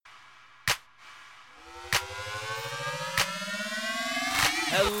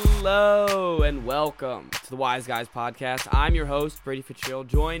Hello and welcome to the Wise Guys podcast. I'm your host, Brady Fitzgerald,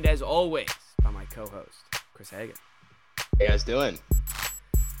 joined as always by my co-host, Chris Hagan. How you guys doing?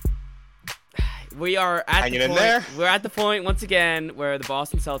 We are at Hanging the in point, there? We're at the point once again where the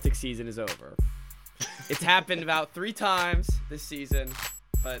Boston Celtics season is over. It's happened about 3 times this season,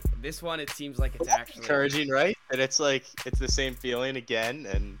 but this one it seems like it's actually Encouraging, right? And it's the same feeling again,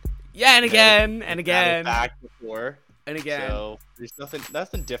 and again. Back before. And again. So there's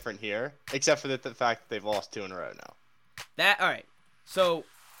nothing different here, except for the fact that they've lost 2 in a row now. All right. So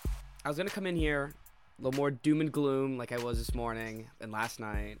I was gonna come in here a little more doom and gloom, like I was this morning and last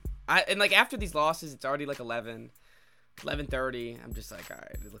night. After these losses, it's already like 11:30. I'm just like, all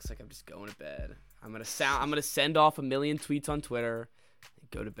right, it looks like I'm just going to bed. I'm gonna send off a million tweets on Twitter and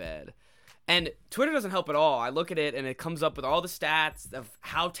go to bed. And Twitter doesn't help at all. I look at it and it comes up with all the stats of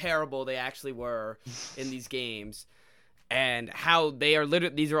how terrible they actually were in these games. And how they are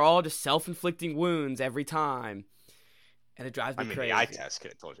these are all just self-inflicting wounds every time. And it drives me crazy. The eye test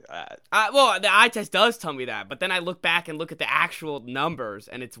could have told you that. Well, the eye test does tell me that. But then I look back and look at the actual numbers,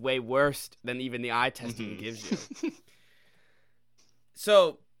 and it's way worse than even the eye test even gives you.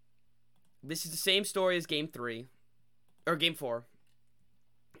 So, this is the same story as Game 4.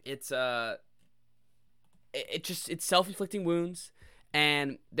 It's it's self-inflicting wounds.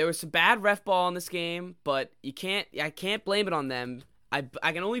 And there was some bad ref ball in this game, but I can't blame it on them. I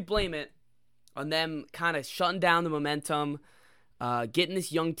can only blame it on them kind of shutting down the momentum, getting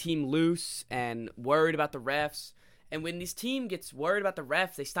this young team loose and worried about the refs. And when this team gets worried about the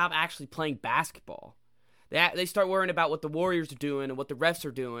refs, they stop actually playing basketball. They start worrying about what the Warriors are doing and what the refs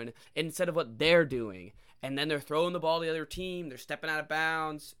are doing instead of what they're doing. And then they're throwing the ball to the other team. They're stepping out of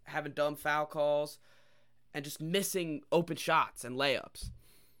bounds, having dumb foul calls, and just missing open shots and layups.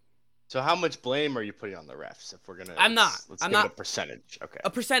 So how much blame are you putting on the refs? If we're gonna, let's give it a percentage. Okay. A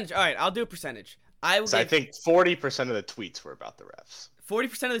percentage. All right, I'll do a percentage. I think 40% of the tweets were about the refs.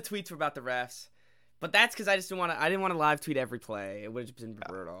 40% of the tweets were about the refs, but that's because I didn't want to live tweet every play. It would have been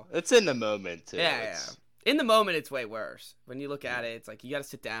brutal. It's in the moment too. Yeah. In the moment, it's way worse. When you look at it, it's like you got to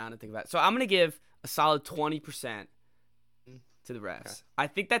sit down and think about it. So I'm gonna give a solid 20% to the refs. Okay. I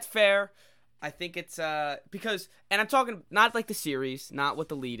think that's fair. I think it's because, and I'm talking not like the series, not what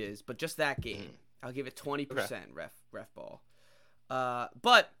the lead is, but just that game. I'll give it 20% ref ball.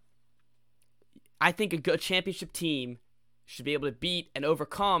 But I think a good championship team should be able to beat and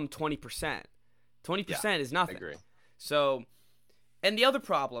overcome 20%. 20% is nothing. I agree. So, and the other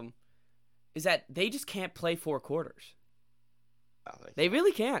problem is that they just can't play 4 quarters. They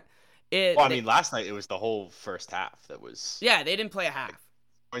really can't. Last night it was the whole first half that was. Yeah, they didn't play a half.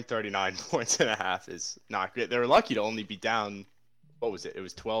 39 points and a half is not good. They were lucky to only be down, what was it? It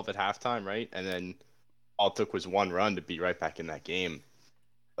was 12 at halftime, right? And then all it took was 1 run to be right back in that game.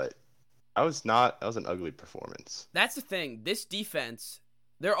 But that was an ugly performance. That's the thing. This defense,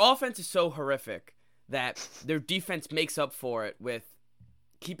 their offense is so horrific that their defense makes up for it with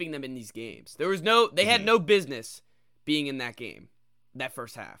keeping them in these games. They had no business being in that game, that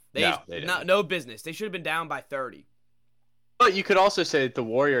first half. They didn't. No business. They should have been down by 30. But you could also say that the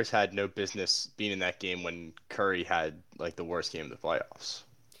Warriors had no business being in that game when Curry had like the worst game of the playoffs.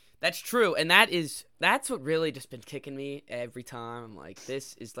 That's true, and that's what really just been kicking me every time. I'm like,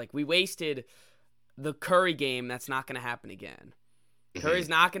 this is like we wasted the Curry game. That's not going to happen again. Curry's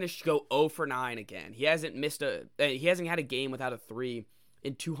not going to go 0 for 9 again. He hasn't had a game without a 3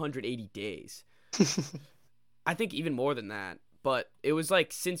 in 280 days. I think even more than that, but it was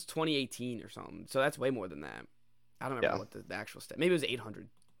like since 2018 or something. So that's way more than that. I don't remember what the actual stat. Maybe it was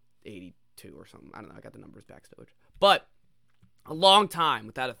 882 or something. I don't know. I got the numbers backstage. But a long time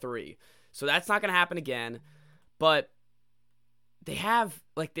without a 3. So that's not going to happen again. But they have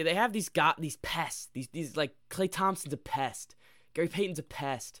these pests. These like Klay Thompson's a pest. Gary Payton's a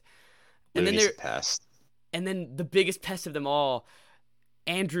pest. And then a pest. And then the biggest pest of them all,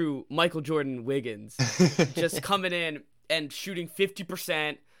 Andrew Michael Jordan Wiggins, just coming in and shooting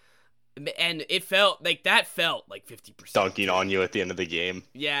 50%. And it felt like 50%. Dunking on you at the end of the game.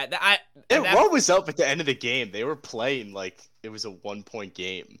 Yeah. What was up at the end of the game? They were playing like it was a 1-point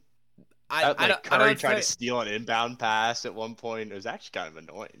game. Curry tried to steal an inbound pass at one point. It was actually kind of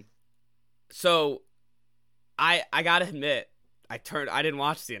annoying. So, I gotta admit, I didn't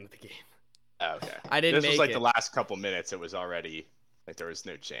watch the end of the game. Oh, okay. I didn't. This was like the last couple minutes. It was already like there was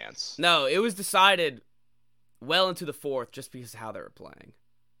no chance. No, it was decided well into the 4th just because of how they were playing.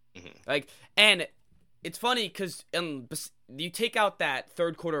 And it's funny because you take out that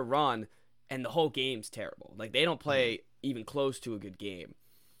 3rd quarter run and the whole game's terrible. Like, they don't play even close to a good game.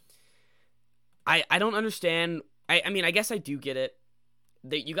 I don't understand. I mean, I guess I do get it.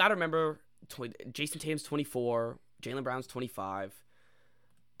 you got to remember, Jason Tatum's 24, Jaylen Brown's 25,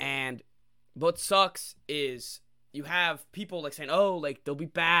 and what sucks is you have people like saying, "Oh, like they'll be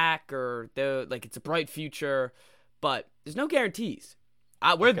back," or "They're like it's a bright future," but there's no guarantees.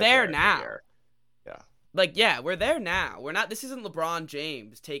 We're there now. Yeah. Like, yeah, we're there now. We're not. This isn't LeBron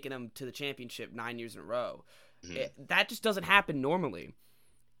James taking them to the championship 9 years in a row. That just doesn't happen normally.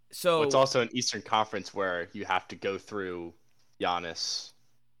 So it's also an Eastern Conference where you have to go through Giannis,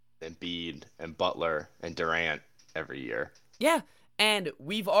 Embiid, and Butler and Durant every year. Yeah, and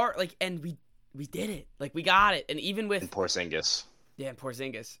we did it. Like, we got it. And even with Porzingis. Yeah, and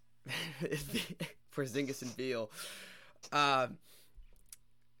Porzingis. Porzingis and Beal. That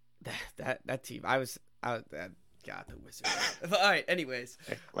team. I was God, the Wizards. All right, anyways.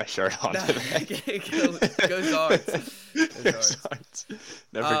 My shirt on today. Go Zards.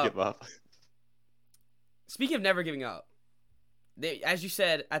 Never give up. Speaking of never giving up, as you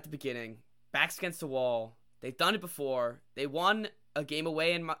said at the beginning, backs against the wall. They've done it before. They won a game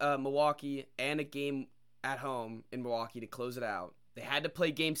away in Milwaukee and a game at home in Milwaukee to close it out. They had to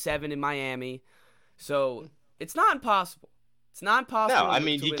play Game 7 in Miami, so it's not impossible. It's not impossible. No, I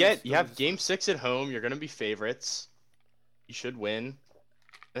mean you have Game 6 at home. You're gonna be favorites. You should win.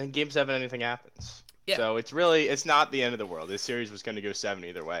 And then Game 7, anything happens. Yeah. So it's not the end of the world. This series was gonna go 7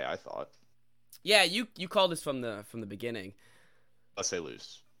 either way. I thought. Yeah, you called this from the beginning. Unless they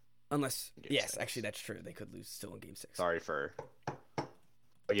lose. Yes, actually that's true. They could lose still in Game 6. Sorry for.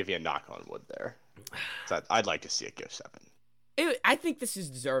 I'll give you a knock on wood there. I'd like to see it go 7. I think this is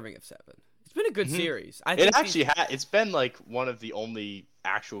deserving of 7. It's been a good series. It's been like one of the only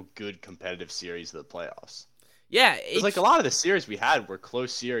actual good competitive series of the playoffs. Yeah, it's like a lot of the series we had were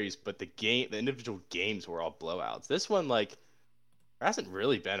close series, but the individual games were all blowouts. This one, like, there hasn't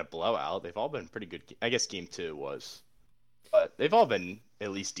really been a blowout. They've all been pretty good. I guess Game 2 was, but they've all been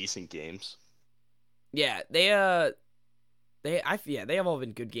at least decent games. Yeah, they have all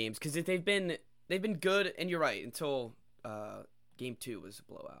been good games because they've been good. And you're right, until Game 2 was a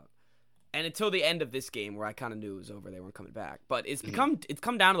blowout. And until the end of this game, where I kind of knew it was over, they weren't coming back. But it's come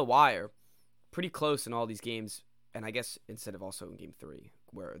down to the wire, pretty close in all these games. And I guess instead of also in Game 3,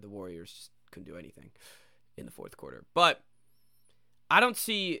 where the Warriors just couldn't do anything in the fourth quarter. But I don't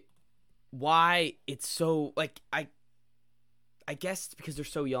see why it's so like I guess it's because they're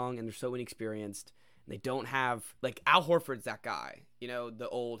so young and they're so inexperienced. And they don't have like Al Horford's that guy, the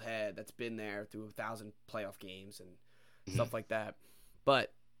old head that's been there through 1,000 playoff games and stuff like that.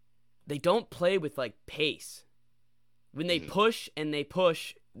 But they don't play with like pace. When they push,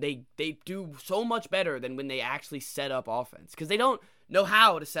 they do so much better than when they actually set up offense because they don't know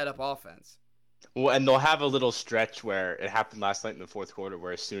how to set up offense. Well, and they'll have a little stretch where it happened last night in the fourth quarter,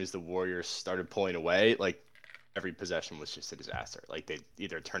 where as soon as the Warriors started pulling away, like every possession was just a disaster. Like they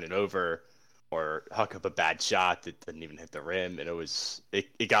either turn it over or huck up a bad shot that didn't even hit the rim, and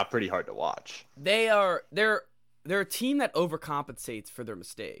it got pretty hard to watch. They're a team that overcompensates for their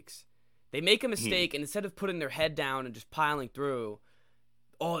mistakes. They make a mistake, and instead of putting their head down and just piling through,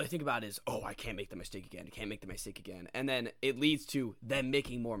 all they think about is, I can't make the mistake again. I can't make the mistake again. And then it leads to them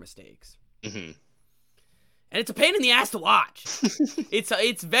making more mistakes. Mm-hmm. And it's a pain in the ass to watch.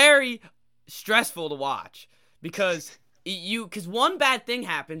 It's very stressful to watch because one bad thing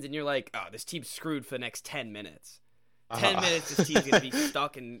happens, and you're like, this team's screwed for the next 10 minutes. 10 minutes, this team's going to be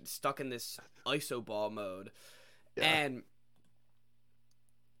stuck in this iso ball mode. Yeah. And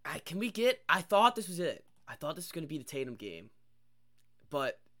I thought this was it. I thought this was going to be the Tatum game.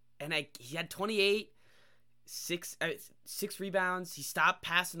 He had 28, 6 rebounds. He stopped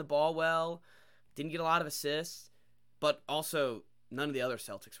passing the ball well. Didn't get a lot of assists. But also, none of the other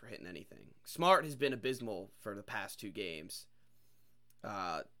Celtics were hitting anything. Smart has been abysmal for the past 2 games.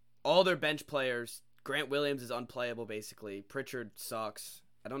 All their bench players, Grant Williams is unplayable basically. Pritchard sucks.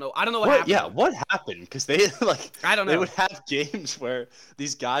 I don't know what happened. Yeah, what happened? Because they I don't know. They would have games where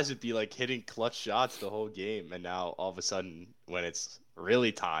these guys would be like hitting clutch shots the whole game, and now all of a sudden, when it's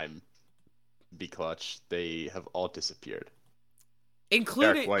really time to be clutch, they have all disappeared.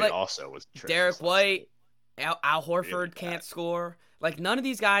 Including Derek White also was. Derek White, Al Horford can't score. Like none of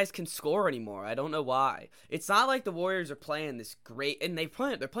these guys can score anymore. I don't know why. It's not like the Warriors are playing this great, and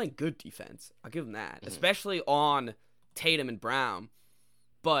they're playing good defense. I'll give them that, especially on Tatum and Brown.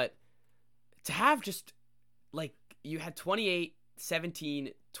 But to have just, like, you had 28, 17,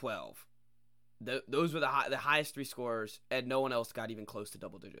 12. Those were the highest 3 scorers, and no one else got even close to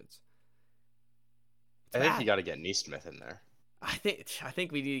double digits. I think you got to get Neesmith in there. I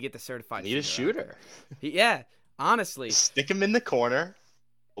think we need to get the certified need a shooter. Yeah, honestly. Stick him in the corner.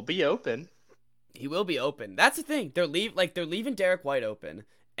 We'll be open. He will be open. That's the thing. They're leaving Derek White open,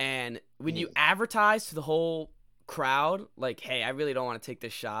 and when you advertise to the whole crowd, like, hey, I really don't want to take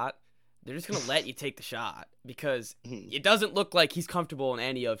this shot, they're just gonna let you take the shot because it doesn't look like he's comfortable in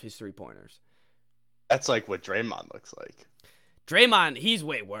any of his 3-pointers. That's like what Draymond looks like. Draymond, he's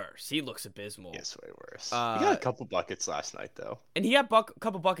way worse. He looks abysmal. He's way worse. He got a couple buckets last night, though. And he got a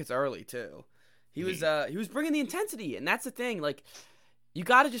couple buckets early, too. He was bringing the intensity, and that's the thing. Like, you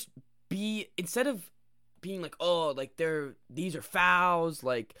got to just be, instead of being like, oh, like, these are fouls,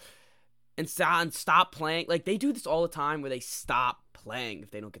 like, and stop playing. Like, they do this all the time where they stop playing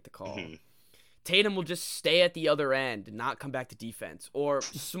if they don't get the call. Tatum will just stay at the other end and not come back to defense. Or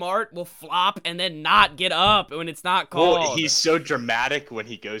Smart will flop and then not get up when it's not called. Well, he's so dramatic when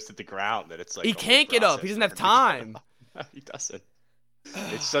he goes to the ground that it's like... He can't get up. He doesn't have time. He doesn't.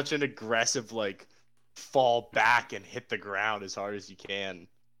 It's such an aggressive, like, fall back and hit the ground as hard as you can.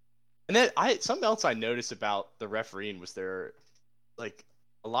 And then something else I noticed about the refereeing was there, like,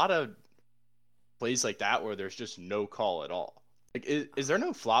 a lot of plays like that where there's just no call at all. Like, is there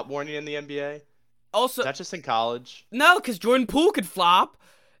no flop warning in the NBA? Also, is that just in college? No, because Jordan Poole could flop.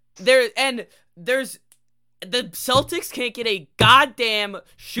 The Celtics can't get a goddamn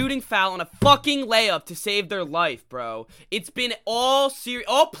shooting foul on a fucking layup to save their life, bro. It's been all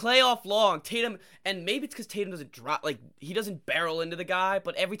playoff long. Tatum, and maybe it's because Tatum doesn't drop, like, he doesn't barrel into the guy,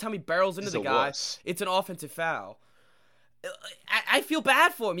 but every time he barrels into the guy, it's an offensive foul. I feel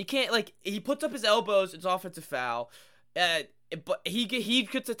bad for him. He can't, like, he puts up his elbows, it's offensive foul. But he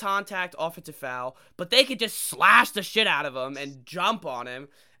gets a contact, offensive foul, but they could just slash the shit out of him and jump on him,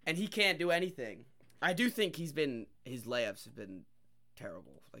 and he can't do anything. I do think his layups have been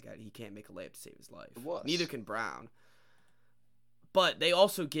terrible. Like, he can't make a layup to save his life. Neither can Brown. But they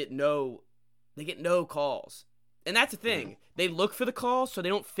also get no calls. And that's the thing. They look for the calls, so they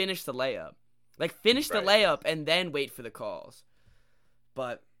don't finish the layup. Like, finish the layup and then wait for the calls.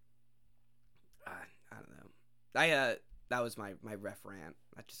 But I don't know. That was my ref rant.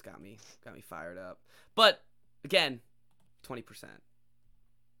 That just got me fired up. But again, 20%.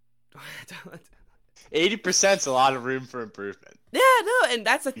 80%'s a lot of room for improvement. Yeah, no, and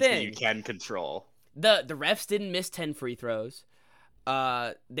that's the thing. You can control. The refs didn't miss 10 free throws.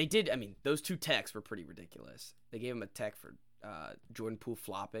 They did. I mean, those 2 techs were pretty ridiculous. They gave him a tech for Jordan Poole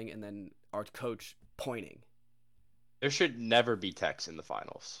flopping, and then our coach pointing. There should never be techs in the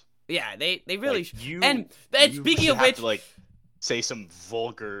finals. Yeah, they really should. And speaking of which, to, like, say some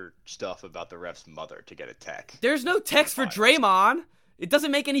vulgar stuff about the ref's mother to get a tech. There's no techs for Draymond. It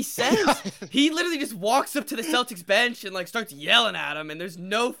doesn't make any sense. He literally just walks up to the Celtics bench and, like, starts yelling at him, and there's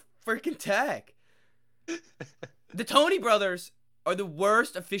no freaking tech. The Tony brothers are the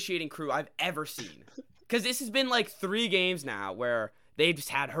worst officiating crew I've ever seen. Because this has been, like, 3 games now where they've just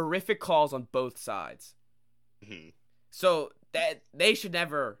had horrific calls on both sides. So that they should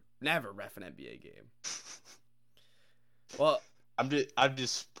never ref an NBA game. Well, I've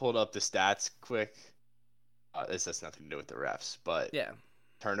just pulled up the stats quick. This has nothing to do with the refs, but yeah.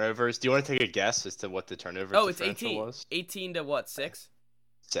 Turnovers. Do you want to take a guess as to what the turnover differential was? 18 to what? 6?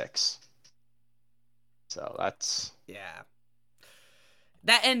 6. So that's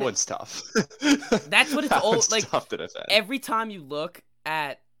that and one's tough. That's what it's all like. Tough to defend. Every time you look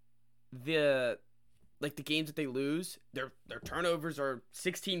at the games that they lose, their turnovers are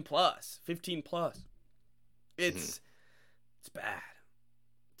 16 plus, 15 plus. It's bad.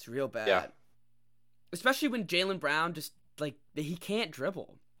 It's real bad. Yeah. Especially when Jaylen Brown just, like, he can't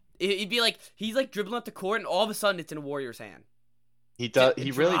dribble. It'd be like he's, like, dribbling up the court, and all of a sudden it's in a Warrior's hand. He does.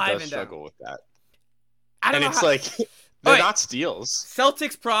 He really does struggle with that. I don't know. It's like they're not steals.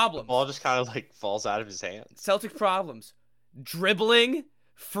 Celtics problems. The ball just kind of, like, falls out of his hands. Celtics problems: dribbling,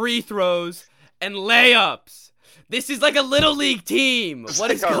 free throws, and layups. This is like a little league team. It's what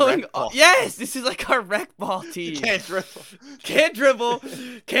like is going on? ball. Yes, this is like our rec ball team. Can't dribble. Can't dribble.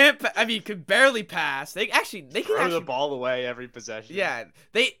 Could barely pass. They can throw the ball away every possession. Yeah,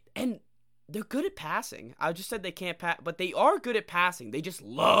 they're good at passing. I just said they can't pass, but they are good at passing. They just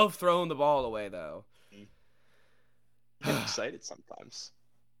love throwing the ball away, though. I get excited sometimes.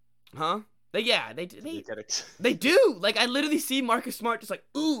 Huh? They do. Like, I literally see Marcus Smart just like,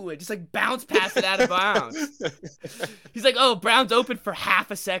 ooh, and just like bounce past it out of bounds. He's like, oh, Brown's open for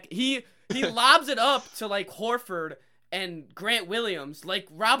half a second. He lobs it up to, like, Horford and Grant Williams, like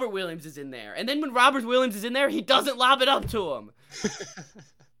Robert Williams is in there. And then when Robert Williams is in there, he doesn't lob it up to him.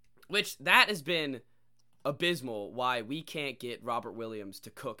 Which, that has been abysmal, why we can't get Robert Williams to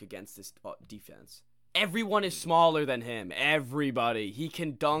cook against this defense. Everyone is smaller than him. Everybody. He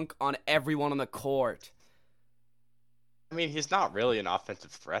can dunk on everyone on the court. I mean, he's not really an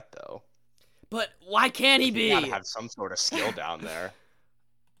offensive threat, though. But why can't he be? You gotta have some sort of skill down there.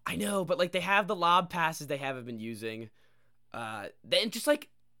 I know, but like they have the lob passes they haven't been using. Then just like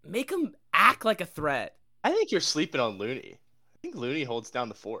make him act like a threat. I think you're sleeping on Looney. I think Looney holds down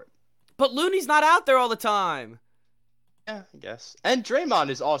the fort. But Looney's not out there all the time. Yeah, I guess. And Draymond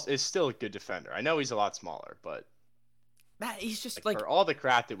is still a good defender. I know he's a lot smaller, but He's just like for all the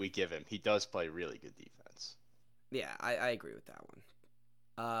crap that we give him, he does play really good defense. Yeah, I agree with that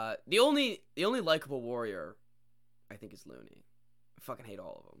one. The only likable Warrior, I think, is Looney. I fucking hate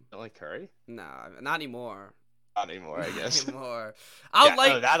all of them. Don't like Curry? Nah, not anymore. Not anymore, I guess. Not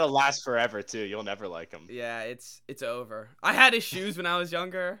anymore. That'll last forever too. You'll never like him. Yeah, it's over. I had his shoes when I was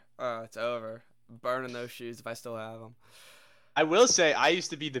younger. It's over. I'm burning those shoes if I still have them. I will say I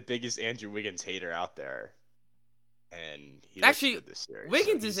used to be the biggest Andrew Wiggins hater out there, and he actually this series.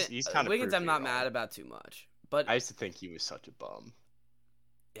 Wiggins so isn't. He's kind of Wiggins. I'm not mad about too much, but I used to think he was such a bum.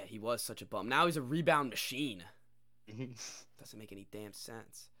 Yeah, he was such a bum. Now he's a rebound machine. Doesn't make any damn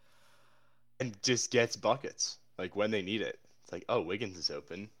sense. And just gets buckets like when they need it. It's like, oh, Wiggins is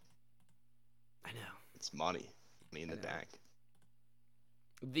open. I know. It's money in the bank.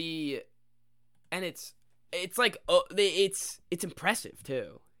 It's like it's impressive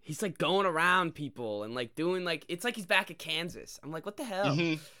too. He's like going around people and like doing like it's like he's back at Kansas. I'm like, what the hell?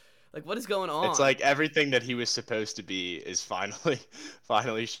 Mm-hmm. Like, what is going on? It's like everything that he was supposed to be is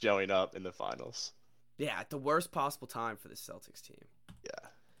finally showing up in the finals. Yeah, at the worst possible time for the Celtics team. Yeah.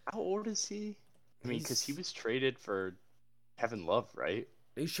 How old is he? I mean, because he was traded for Kevin Love, right?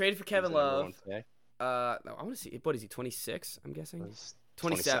 He was traded for Kevin Love. No, I want to see. What is he? 26? I'm guessing.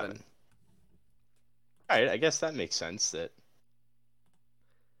 27. All right, I guess that makes sense. That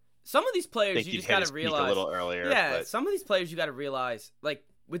some of these players you just got to realize a little earlier. Yeah, but... some of these players you got to realize, like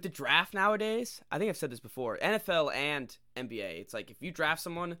with the draft nowadays. I think I've said this before. NFL and NBA. It's like if you draft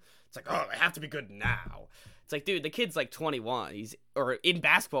someone, it's like, oh, they have to be good now. It's like, dude, the kid's like 21. Or in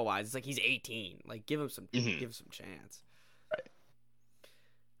basketball wise, it's like he's 18. Like, give him some chance. Right.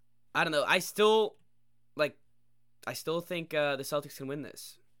 I don't know. I still think the Celtics can win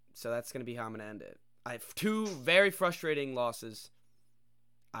this. So that's gonna be how I'm gonna end it. I have two very frustrating losses.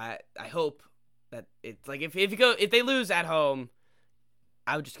 I hope that it's like if they lose at home,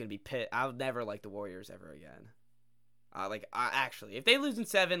 I'm just gonna be pissed. I'll never like the Warriors ever again. Actually, if they lose in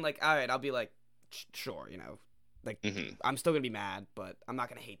 7, like, all right, I'll be like, sure, like I'm still gonna be mad, but I'm not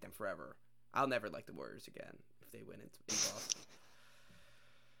gonna hate them forever. I'll never like the Warriors again if they win in Boston.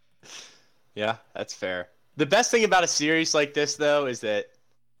 Yeah, that's fair. The best thing about a series like this, though, is that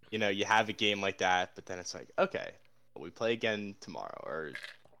you have a game like that, but then it's like, okay, we play again tomorrow, or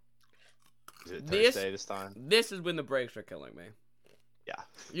is it Thursday this time? This is when the breaks are killing me. Yeah.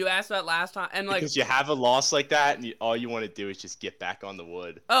 You asked that last time, and like because you have a loss like that, and all you want to do is just get back on the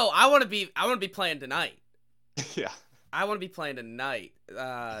wood. Oh, I want to be playing tonight. Yeah. I want to be playing tonight.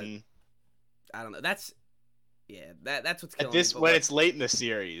 I don't know. That's what's killing me. When it's late in the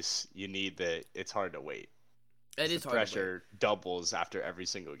series, you need it's hard to wait. It is hard. Pressure doubles after every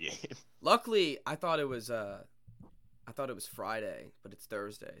single game. Luckily, I thought it was Friday, but it's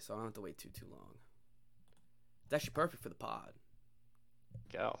Thursday, so I don't have to wait too long. It's actually perfect for the pod.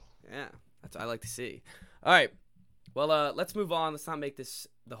 Go. Yeah, that's what I like to see. All right, well, let's move on. Let's not make this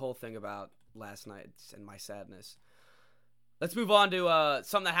the whole thing about last night and my sadness. Let's move on to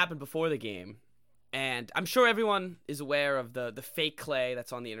something that happened before the game, and I'm sure everyone is aware of the fake Clay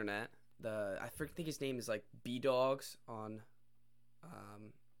that's on the internet. I think his name is like B-Dogs on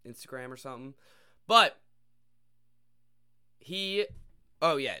Instagram or something, but Big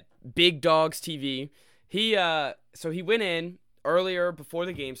Dogs TV. So he went in earlier before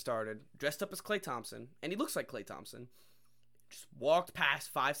the game started, dressed up as Klay Thompson, and he looks like Klay Thompson. Just walked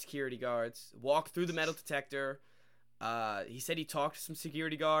past 5 security guards, walked through the metal detector. He said he talked to some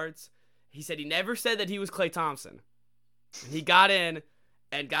security guards. He said he never said that he was Klay Thompson. And he got in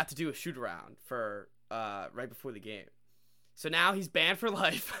and got to do a shoot around for right before the game. So now he's banned for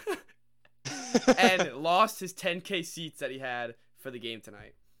life and lost his 10K seats that he had for the game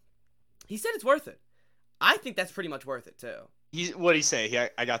tonight. He said it's worth it. I think that's pretty much worth it too. What'd he say?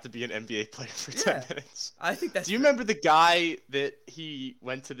 I got to be an NBA player for 10 minutes. I think that's. Do you remember the guy that he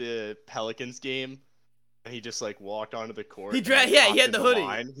went to the Pelicans game and he just like walked onto the court? He had the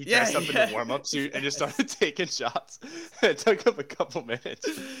hoodie. He dressed up in a warm-up suit and just started taking shots. It took him a couple minutes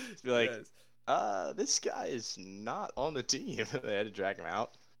to be like, this guy is not on the team. They had to drag him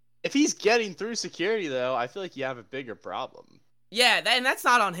out. If he's getting through security, though, I feel like you have a bigger problem. Yeah, and that's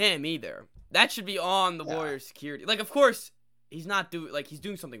not on him either. That should be on the Warriors security. Like, of course, he's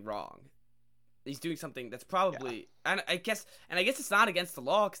doing something wrong. He's doing something that's probably, and I guess it's not against the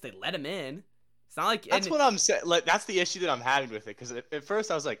law because they let him in. It's not like That's what I'm saying. Like, that's the issue that I'm having with it. Because at first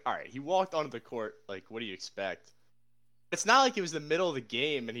I was like, all right, he walked onto the court. Like, what do you expect? It's not like it was the middle of the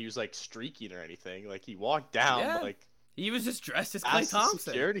game and he was like streaking or anything. Like, he walked down. Yeah. Like, He was just dressed as Klay Thompson.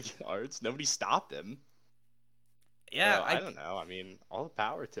 Security guards. Nobody stopped him. Yeah, so, I don't know. I mean, all the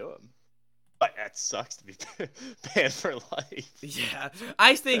power to him. But that sucks to be banned for life. Yeah,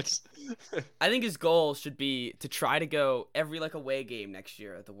 I think his goal should be to try to go every like away game next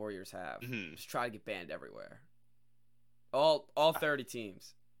year that the Warriors have. Mm-hmm. Just try to get banned everywhere. All 30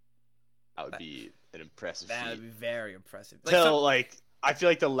 teams. That would be an impressive feat. That would be very impressive. I feel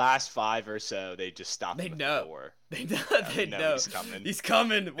like the last 5 or so, they just stopped. They him know. At the door. They know. They know he's coming. He's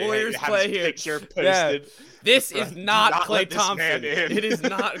coming. Warriors play here. Picture posted. Yeah. This is not Klay Thompson. It is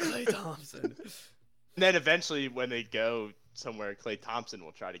not Klay Thompson. And then eventually, when they go somewhere, Klay Thompson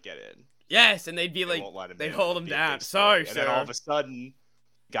will try to get in. Yes, and they'd be like, they hold him down. Sorry, sir. And then all of a sudden,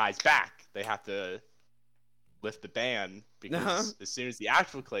 guy's back. They have to lift the ban because as soon as the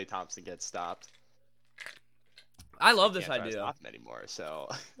actual Klay Thompson gets stopped, I love this idea. idea. Stop him anymore. So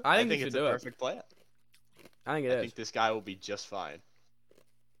I think it's a perfect plan. I think it is. I think this guy will be just fine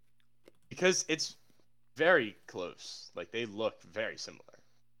because it's very close. Like, they look very similar.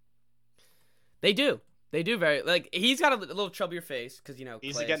 They do. They do very like. He's got a little chubbier face because he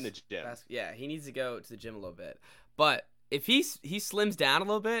needs to get in the gym. Yeah, he needs to go to the gym a little bit. But if he slims down a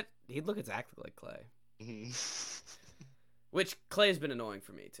little bit, he'd look exactly like Klay. Mm-hmm. Which Klay's been annoying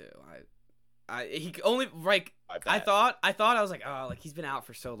for me too. He only like I thought I was like, oh, like he's been out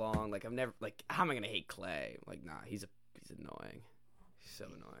for so long. Like I've never like how am I gonna hate Klay? Like nah, he's annoying. He's so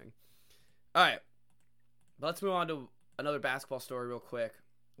annoying. All right, let's move on to another basketball story real quick,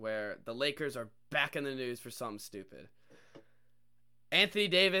 where the Lakers are back in the news for something stupid. Anthony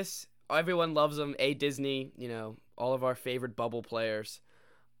Davis, everyone loves him. ADisney, all of our favorite bubble players.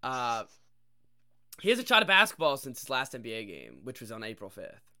 He hasn't shot a basketball since his last NBA game, which was on April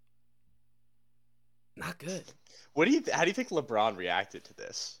 5th. Not good. How do you think LeBron reacted to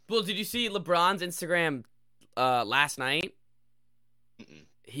this? Well, did you see LeBron's Instagram last night? Mm-mm.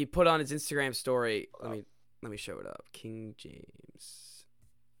 He put on his Instagram story. Let me show it up. King James.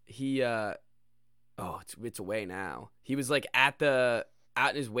 He it's away now. He was like out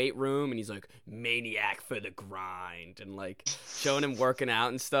in his weight room and he's like maniac for the grind and like showing him working out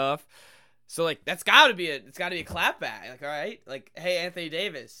and stuff. So like it's got to be a clapback. Like all right, like hey Anthony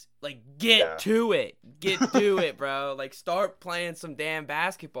Davis, like get to it, bro. Like start playing some damn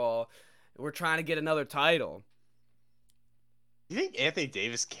basketball. We're trying to get another title. You think Anthony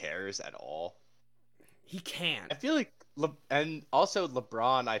Davis cares at all? He can't. I feel like and also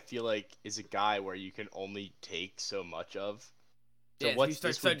LeBron, I feel like is a guy where you can only take so much of. So yeah,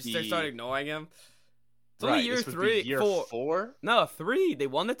 you start ignoring him. It's only year 3, year 4. No, 3. They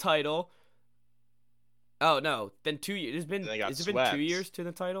won the title. Oh no! Then 2 years. Has it been 2 years to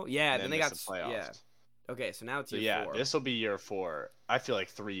the title? Yeah. Then they got playoffs. Yeah. Okay, so now it's year 4. This will be year 4. I feel like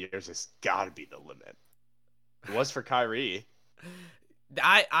 3 years has got to be the limit. It was for Kyrie.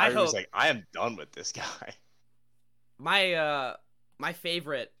 I Kyrie hope. Was like, I am done with this guy. My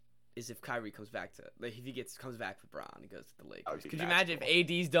favorite is if Kyrie comes back comes back with LeBron and goes to the Lakers. Could you imagine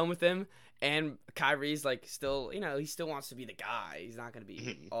if AD's done with him and Kyrie's like still, he still wants to be the guy. He's not going to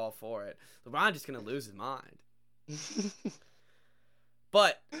be all for it. LeBron just going to lose his mind.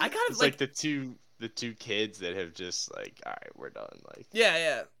 But I kind of it's like the two kids that have just like, all right, we're done. Like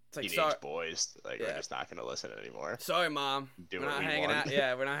yeah. It's like teenage boys, like we're just not going to listen anymore. Sorry, Mom. We're not hanging out.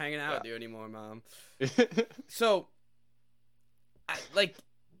 Yeah, we're not hanging out with you anymore, Mom. So,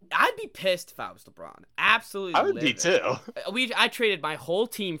 I'd be pissed if I was LeBron. Absolutely. I would be too. I traded my whole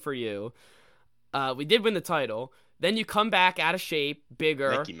team for you. We did win the title. Then you come back out of shape,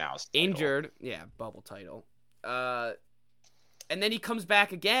 bigger, Mickey Mouse title. Injured. Yeah, bubble title. And then he comes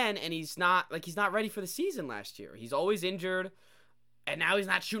back again, and he's not ready for the season last year. He's always injured, and now he's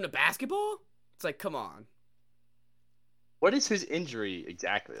not shooting a basketball? It's like, come on. What is his injury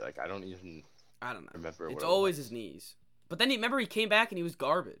exactly? Like, I don't know. Remember it's always his knees. But then he came back and he was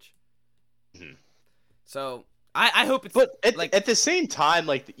garbage. Mm-hmm. So I hope it's. But at the same time,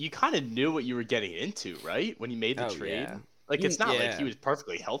 like you kind of knew what you were getting into, right? When you made the trade, yeah. Like it's not like he was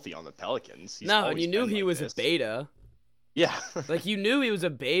perfully healthy on the Pelicans. And you knew he was a beta. Yeah, like you knew he was a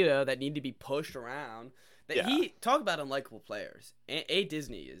beta that needed to be pushed around. He talk about unlikable players.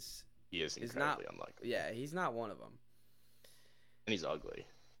 ADisney is. He is incredibly unlikable. Yeah, he's not one of them. And he's ugly.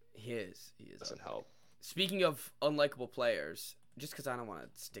 He is. Doesn't help. Speaking of unlikable players, just because I don't want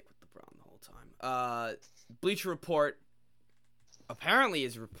to stick with LeBron the whole time, Bleacher Report apparently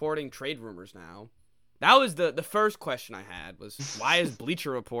is reporting trade rumors now That was the first question I had was, why is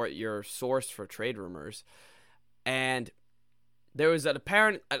Bleacher Report your source for trade rumors? And there was an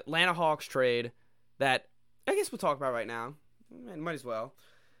apparent Atlanta Hawks trade that I guess we'll talk about right now. Might as well.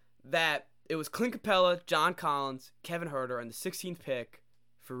 That it was Clint Capella, John Collins, Kevin Huerter, and the 16th pick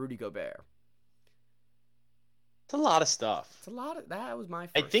for Rudy Gobert. It's a lot of stuff. It's a lot of that. Was my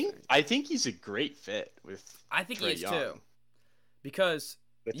first I think he's a great fit with. I think Trae he is Young. Too, because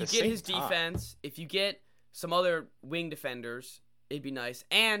At you the get same his time- defense. If you get some other wing defenders, it'd be nice.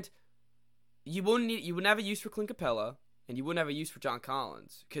 And you would never use for Clint Capella, and you wouldn't have a use for John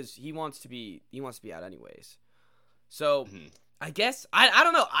Collins because he wants to be out anyways. So I guess I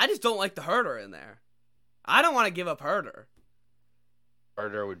don't know. I just don't like the Huerter in there. I don't want to give up Huerter.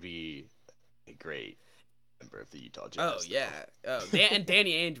 Huerter would be a great member of the Utah Jazz. Oh yeah. Oh, and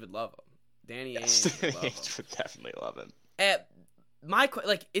Danny Ainge would love him. Danny Ainge would love him. Ainge would definitely love him.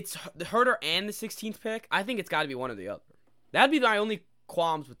 It's the Huerter and the 16th pick. I think it's got to be one or the other. That'd be my only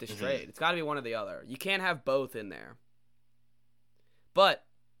qualms with this trade. It's got to be one or the other. You can't have both in there. But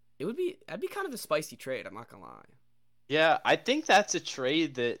that'd be kind of a spicy trade. I'm not gonna lie. Yeah, I think that's a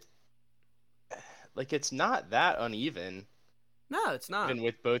trade that, like, it's not that uneven. No, it's not. Even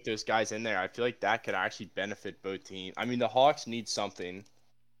with both those guys in there, I feel like that could actually benefit both teams. I mean, the Hawks need something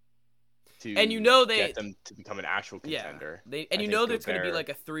to get them to become an actual contender. Yeah, that it's going to be like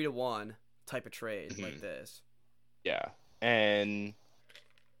a 3-1 type of trade like this. Yeah, and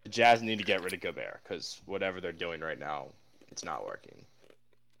the Jazz need to get rid of Gobert because whatever they're doing right now, it's not working.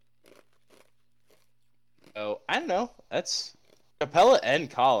 So I don't know. That's Capella and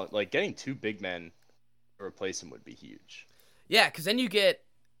Collins. Like getting two big men to replace him would be huge. Yeah, because then you get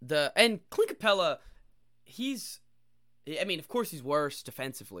and Clint Capella. Of course, he's worse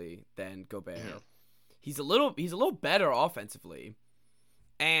defensively than Gobert. Mm-hmm. He's a little better offensively,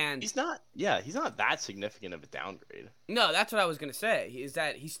 and he's not that significant of a downgrade. No, that's what I was gonna say. Is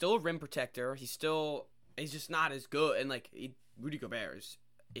that he's still a rim protector. He's just not as good. And Rudy Gobert is,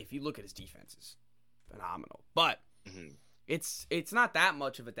 if you look at his defense, is phenomenal. But it's not that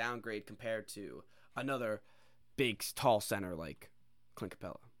much of a downgrade compared to another big, tall center like Clint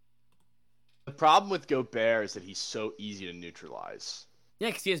Capella. The problem with Gobert is that he's so easy to neutralize. Yeah,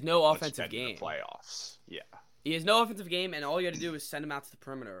 because he has no offensive game. In the playoffs, yeah. He has no offensive game, and all you got to do is send him out to the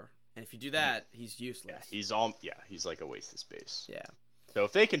perimeter. And if you do that, he's useless. Yeah, he's like a waste of space. Yeah. So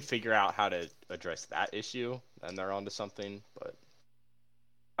if they can figure out how to address that issue, then they're onto something. But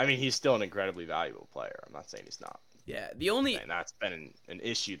I mean, he's still an incredibly valuable player. I'm not saying he's not. Yeah, and that's been an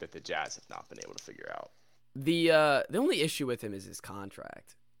issue that the Jazz have not been able to figure out. The only issue with him is his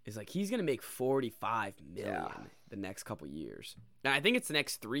contract. Is he's gonna make $45 million the next couple years, and I think it's the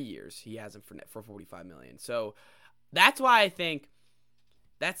next 3 years he has him for $45 million. So that's why I think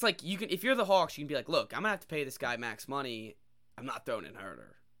that's you can, if you're the Hawks, you can be like, look, I'm gonna have to pay this guy max money. I'm not throwing in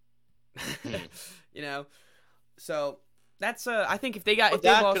Huerter. So that's I think if they lost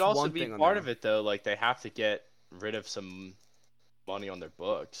that could also one be thing part of it though. Like they have to get rid of some money on their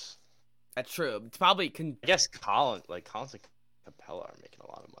books. That's true. It's probably I guess Collins and Capella are making a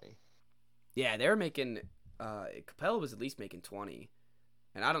lot of money. Yeah, they were making. Capella was at least making 20,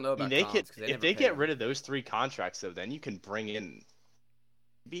 and I don't know about Collins, if they get rid of those three contracts though, then you can bring in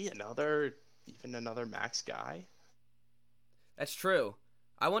maybe another max guy. That's true.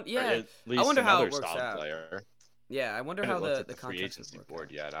 I wonder I how it works out. Player. Yeah, I wonder how the free agency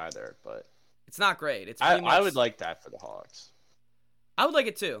board yet either, but it's not great. It's I would like that for the Hawks. I would like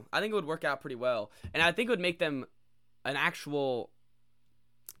it too. I think it would work out pretty well, and I think it would make them an actual,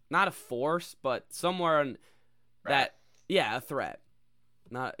 not a force, but somewhere in that, a threat.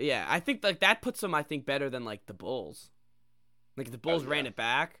 I think that puts them, I think, better than the Bulls. Like if the Bulls ran it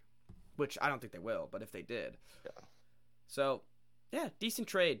back, which I don't think they will, but if they did, So, yeah, decent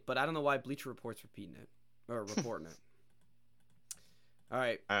trade, but I don't know why Bleacher Report's reporting it. All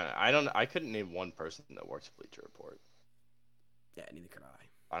right. I couldn't name one person that works at Bleacher Report. Yeah, neither could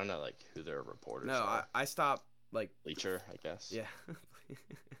I. I don't know who their reporters are. No, I stopped Bleacher, I guess. Yeah.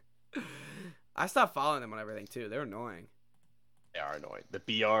 I stopped following them on everything too. They're annoying. They are annoying. The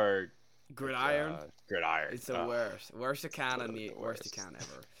BR Gridiron. Gridiron. It's the worst account on the worst account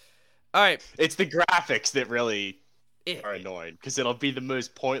ever. All right. It's the graphics that really are annoying because it'll be the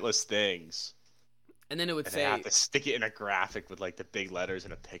most pointless things. And then it would say, they have to stick it in a graphic with the big letters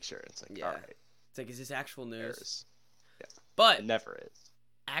and a picture. It's all right. It's is this actual news? Yeah. But it never is.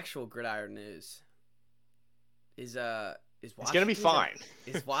 Actual Gridiron news is Washington, it's gonna be fine.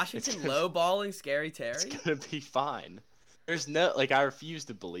 Is Washington lowballing Scary Terry? It's gonna be fine. There's no I refuse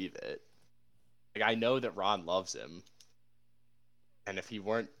to believe it. I know that Ron loves him, and if he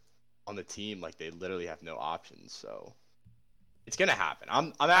weren't on the team, like they literally have no options. So it's gonna happen.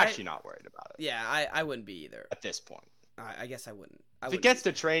 I'm actually not worried about it. Yeah, I wouldn't be either at this point. I guess I wouldn't. If it gets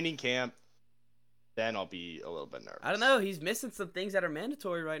to training camp, then I'll be a little bit nervous. I don't know. He's missing some things that are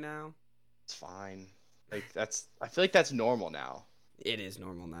mandatory right now. It's fine. Like I feel like that's normal now. It is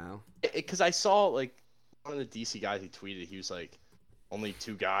normal now. Because I saw like one of the DC guys, he tweeted, he was like, only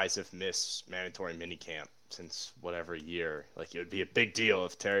 2 guys have missed mandatory minicamp since whatever year. Like, it would be a big deal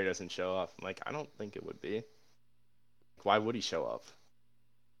if Terry doesn't show up. I'm like, I don't think it would be. Why would he show up?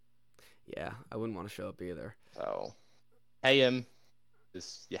 Yeah, I wouldn't want to show up either. So, pay him.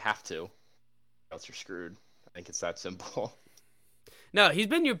 You have to. Or else you're screwed. I think it's that simple. No, he's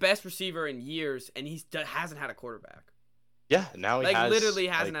been your best receiver in years, and he hasn't had a quarterback. Yeah, now he has, literally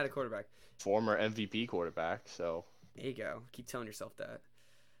hasn't had a quarterback. Former MVP quarterback, so. There you go. Keep telling yourself that.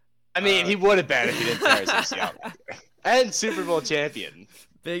 I mean, he would have been if he didn't tear his ACL. And Super Bowl champion.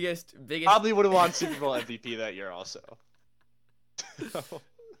 Biggest. Probably would have won Super Bowl MVP that year also. All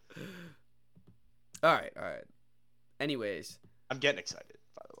right. Anyways. I'm getting excited,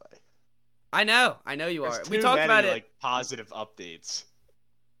 by the way. I know you are. We talked about it. Like, positive updates.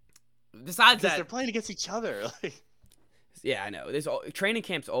 Besides that, they're playing against each other. Yeah, I know. Training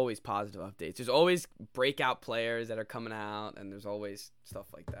camp's always positive updates. There's always breakout players that are coming out, and there's always stuff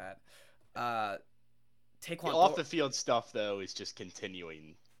like that. Taekwon off the field stuff though is just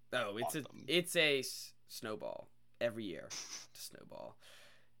continuing. Oh, it's a snowball every year, snowball.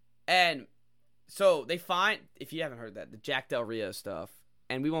 And so they find, if you haven't heard that, the Jack Del Rio stuff,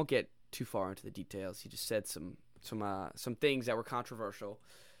 and we won't get too far into the details. He just said some things that were controversial,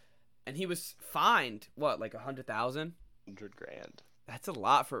 and he was fined like $100,000. $100,000. That's a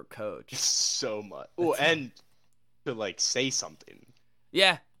lot for a coach. So much. Oh, and to like say something.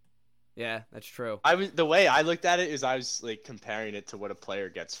 Yeah, that's true. The way I looked at it is I was like comparing it to what a player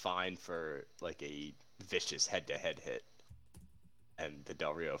gets fined for like a vicious head-to-head hit, and the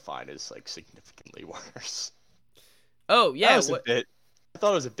Del Rio fine is like significantly worse. Oh yeah, I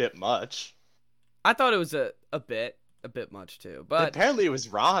thought it was a bit much. I thought it was a bit much too, but apparently it was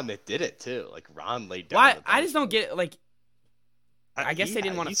Ron that did it too. Like Ron laid down. Why? I just don't get like. I guess they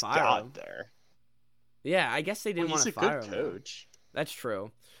didn't want to fire him. There. Yeah, I guess they didn't want to fire him. He's a good coach. That's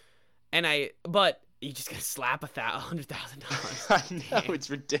true. But you just gotta slap $100,000. I know, it's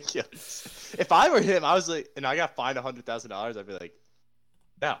ridiculous. If I were him, I was like, and I got fined $100,000, I'd be like,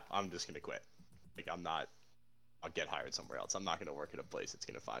 no, I'm just gonna quit. Like I'll get hired somewhere else. I'm not gonna work at a place that's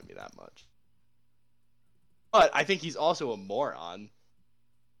gonna fine me that much. But I think he's also a moron.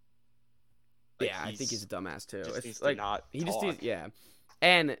 Like, yeah, I think he's a dumbass too. It's like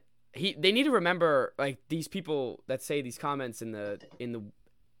and they need to remember, like, these people that say these comments in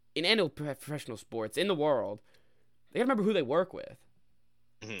any professional sports in the world, they gotta remember who they work with.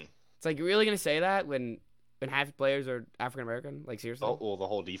 Mm-hmm. It's like, you're really gonna say that when half the players are African American? Like, seriously? Well, the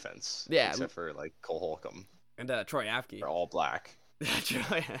whole defense. Yeah, except for like Cole Holcomb and Troy Apke. They're all black.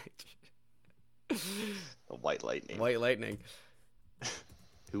 Troy. The White Lightning. White Lightning.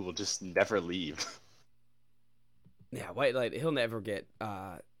 Who will just never leave. Yeah, White Lightning. He'll never get.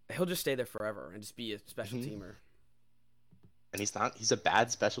 He'll just stay there forever and just be a special teamer. And he's a bad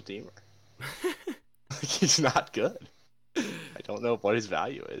special teamer. He's not good. I don't know what his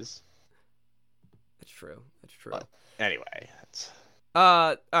value is. That's true. But anyway,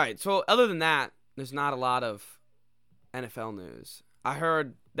 all right. So other than that, there's not a lot of NFL news. I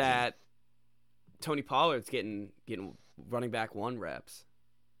heard that Tony Pollard's getting running back 1 reps.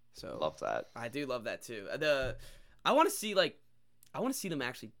 So love that. I do love that too. I want to see them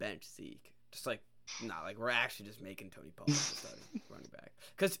actually bench Zeke. Just like, not like we're actually just making Tony Pollard starting running back.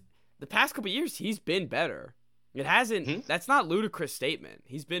 Because the past couple of years he's been better. It hasn't. That's not a ludicrous statement.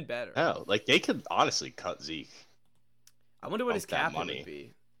 He's been better. No, like they could honestly cut Zeke. I wonder what his cap would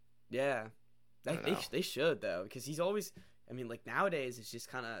be. Yeah, they should though, because he's always. I mean, like nowadays it's just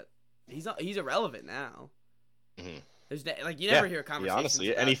kind of he's irrelevant now. Mm-hmm. There's like you never hear conversations.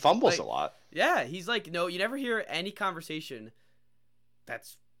 Honestly, and he fumbles a lot. Yeah, he's like you never hear any conversation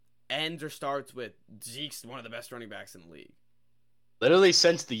that's ends or starts with Zeke's one of the best running backs in the league. Literally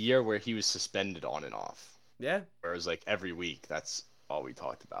since the year where he was suspended on and off. Yeah. Whereas like every week, that's all we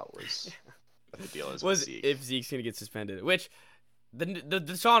talked about was what the deal is with Zeke. If Zeke's gonna get suspended, which the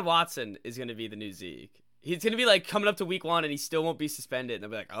Deshaun Watson is gonna be the new Zeke. He's gonna be like coming up to week 1 and he still won't be suspended. And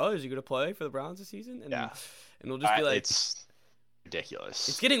they'll be like, "Oh, is he gonna play for the Browns this season?" And, and we'll just be like, "It's ridiculous.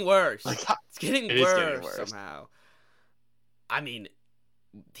 It's getting worse. It's getting worse somehow." I mean,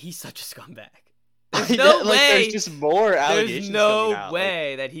 he's such a scumbag. There's no way. There's just more allegations. There's no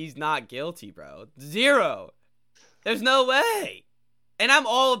way that he's not guilty, bro. Zero. There's no way. and I'm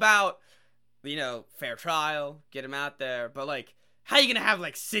all about, fair trial, get him out there. But, like, how are you going to have,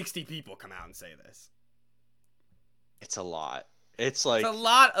 like, 60 people come out and say this? It's a lot. It's like... It's a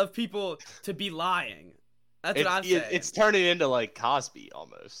lot of people to be lying. That's what I'm saying. It's turning into, like, Cosby,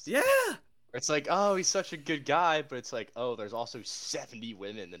 almost. Yeah. It's like, oh, he's such a good guy, but it's like, oh, there's also 70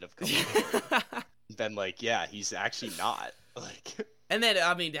 women that have come forward. Then, like, yeah, he's actually not. Like... And then,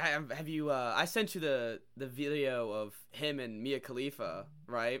 I mean, have you, I sent you the video of him and Mia Khalifa,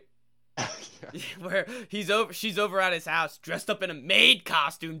 right? Yeah. Where she's over at his house, dressed up in a maid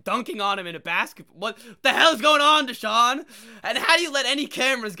costume, dunking on him in a basketball. What the hell's going on, Deshaun? And how do you let any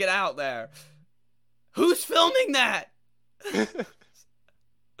cameras get out there? Who's filming that?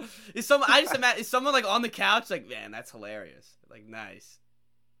 Is someone like on the couch, like, man, that's hilarious. Like, nice,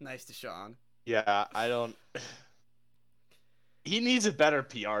 Deshaun. Yeah, I don't. He needs a better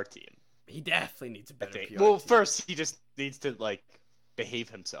PR team. He definitely needs a better PR team. Well, first he just needs to, like, behave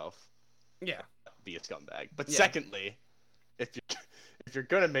himself. Yeah. Be a scumbag. But secondly, if you're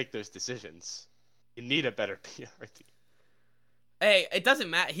gonna make those decisions, you need a better PR team. Hey, it doesn't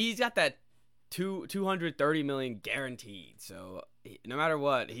matter. He's got that $230 million guaranteed. So no matter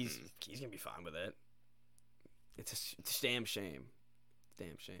what, he's gonna be fine with it. It's a damn shame.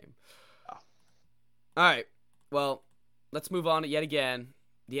 Damn shame. Oh. All right. Well, let's move on yet again.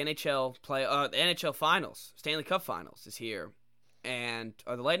 The NHL Finals, Stanley Cup Finals is here. And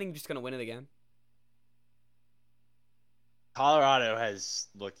are the Lightning just going to win it again? Colorado has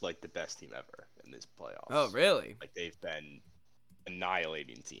looked like the best team ever in this playoffs. Oh, really? Like, they've been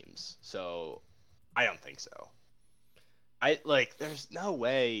annihilating teams. So, I don't think so. There's no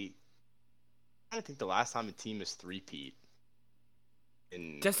way. I don't think the last time a team is three-peat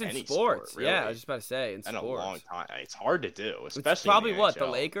just in any sports. Sport, really. Yeah, I was just about to say, in sports. A long time. It's hard to do, especially it's probably in the what, NHL. the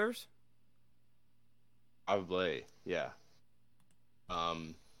Lakers? Probably, yeah. So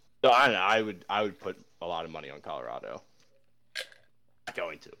I don't know. I would put a lot of money on Colorado. Not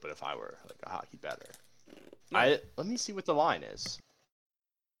going to, but if I were like a hockey bettor, let me see what the line is.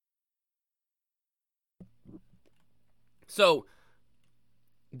 So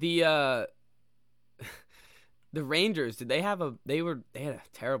the Rangers, they had a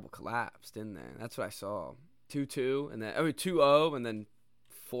terrible collapse, didn't they? That's what I saw. 2-2 and then 2-0 and then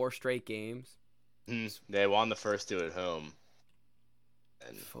 4 straight games. They won the first 2 at home.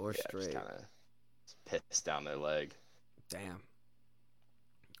 And 4 straight. Just kind of pissed down their leg. Damn.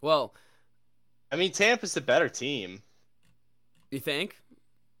 Well, I mean, Tampa's the better team. You think?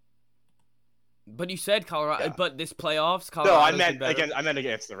 But you said Colorado. Yeah. But this playoffs, Colorado. No, I meant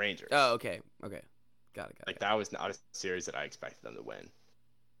against the Rangers. Oh, okay. Got it. That was not a series that I expected them to win.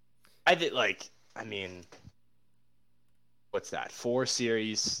 What's that? 4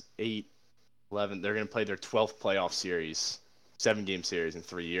 series, 8, 11. They're gonna play their 12th playoff series. 7-game series in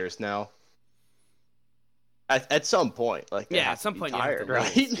 3 years now. At some point, at some point tired, you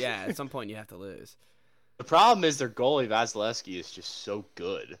have to lose. Yeah, at some point you have to lose. The problem is their goalie Vasilevsky is just so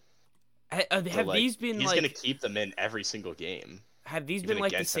good. These been he's gonna keep them in every single game. Have these been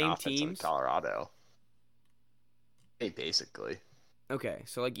like the same teams? Colorado. Hey, basically. Okay,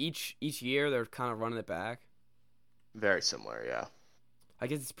 so like each year they're kind of running it back. Very similar, yeah. I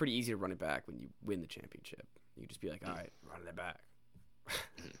guess it's pretty easy to run it back when you win the championship. You just be like, all right, running it back.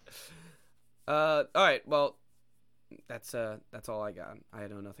 All right, well, that's all I got. I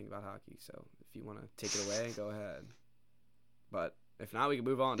know nothing about hockey, so if you want to take it away, go ahead. But if not, we can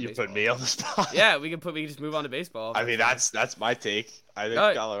move on to baseball. You put me on the spot. Yeah, we can just move on to baseball. I mean, that's my take. I think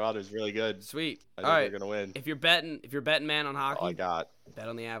Colorado's really good. Sweet. I think they're gonna win. If you're betting man on hockey, all I got. Bet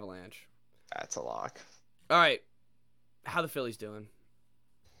on the Avalanche. That's a lock. All right. How the Phillies doing?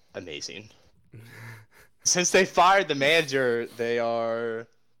 Amazing. Since they fired the manager, they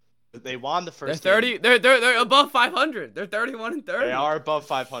won the first. They're 30. Game. They're above 500. They're 31-30. They are above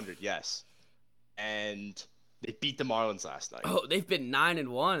 500. Yes, and they beat the Marlins last night. Oh, they've been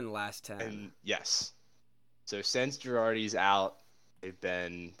 9-1 in the last 10. And yes, so since Girardi's out,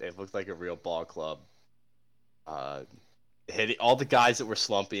 they've looked like a real ball club. Hitting all the guys that were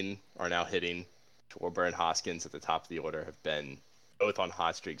slumping are now hitting. Schwarber and Hoskins at the top of the order have been both on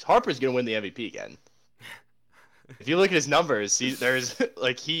hot streaks. Harper's gonna win the MVP again. If you look at his numbers, if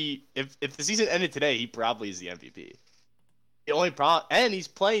the season ended today, he probably is the MVP. The only problem, and he's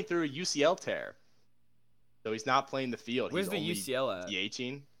playing through a UCL tear, so he's not playing the field. Where's he's the UCL at?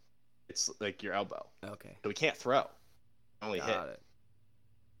 DHing. It's like your elbow. Okay. So he can't throw. Only hit. Got it.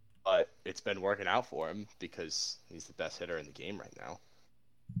 But it's been working out for him because he's the best hitter in the game right now.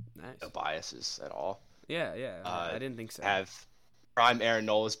 Nice. No biases at all. Yeah. I didn't think so. Have prime Aaron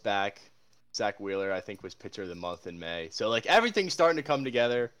Nola's back. Zach Wheeler, I think, was pitcher of the month in May. So like everything's starting to come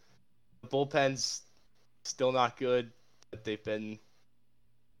together. The bullpen's still not good, but they've been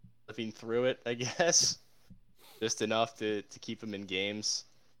living through it, I guess, just enough to keep them in games.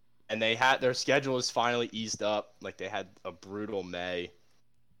 And their schedule is finally eased up. Like they had a brutal May.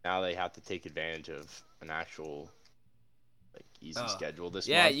 Now they have to take advantage of an actual like easy schedule this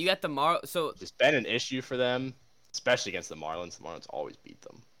month. Yeah, you got the Marlins. So it's been an issue for them, especially against the Marlins. The Marlins always beat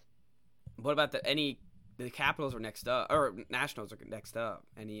them. What about the Capitals are next up, or Nationals are next up?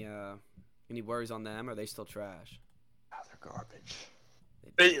 Any worries on them? Or are they still trash? Oh, they're garbage.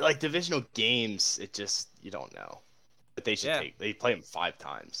 But like divisional games, it just you don't know. But they should they play them 5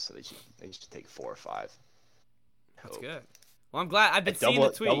 times, so they should take 4 or 5. That's good. Well, I'm glad I've been seeing the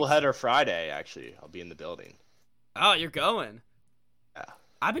tweets. Doubleheader Friday, actually. I'll be in the building. Oh, you're going? Yeah.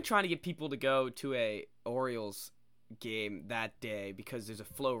 I've been trying to get people to go to a Orioles game that day because there's a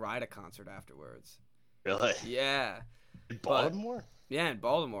Flo Rida concert afterwards. Really? Yeah. In Baltimore? Yeah, in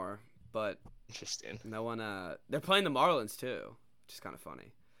Baltimore. But interesting. No one. They're playing the Marlins too, which is kind of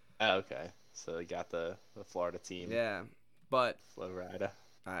funny. Oh, okay. So they got the Florida team. Yeah, but Flo Rida.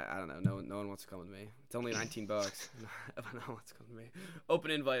 I don't know. No one wants to come with me. It's only $19. No one wants to come with me. Open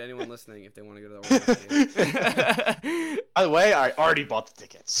invite anyone listening if they want to go to the Orioles game. By the way, I already bought the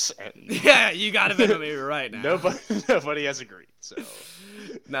tickets. And yeah, you got to be with me right now. Nobody has agreed. So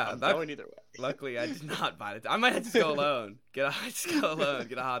I'm going either way. Luckily, I did not buy it. I might have to go alone. Get a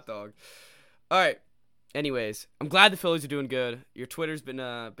hot dog. All right. Anyways, I'm glad the Phillies are doing good. Your Twitter's been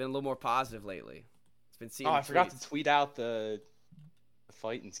a little more positive lately. It's been seeing. Oh, I forgot to tweet out the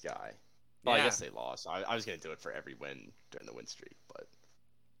Fightins guy. Well, yeah. I guess they lost. I was gonna do it for every win during the win streak, but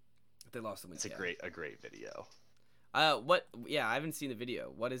they lost the win. It's a great video. What? Yeah, I haven't seen the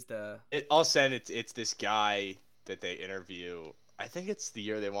video. What is the? I'll send it. It's this guy that they interview. I think it's the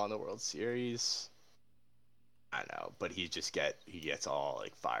year they won the World Series. I don't know, but he gets all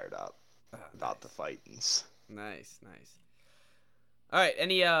like fired up about the Fightins. Nice. All right.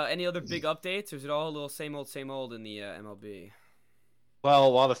 Any other big updates, or is it all a little same old in the MLB?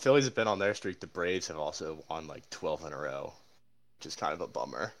 Well, while the Phillies have been on their streak, the Braves have also won like 12 in a row, which is kind of a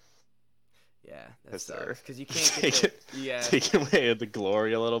bummer. Yeah, that sucks because you can't take away the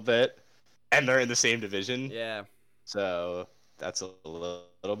glory a little bit, and they're in the same division. Yeah, so that's a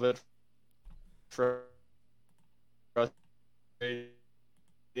little bit frustrating.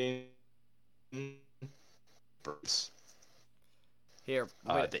 Here,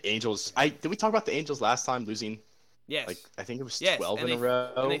 the Angels. Did we talk about the Angels last time losing? Yes. Like I think it was 12 in a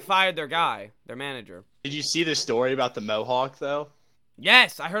row. And they fired their guy, their manager. Did you see the story about the Mohawk though?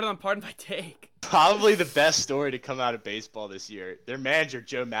 Yes, I heard it on Pardon My Take. Probably the best story to come out of baseball this year. Their manager,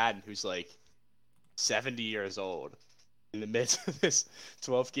 Joe Madden, who's like 70 years old, in the midst of this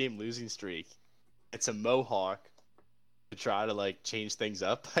 12-game losing streak, it's a Mohawk to try to like change things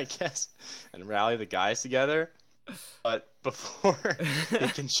up, I guess, and rally the guys together. But before they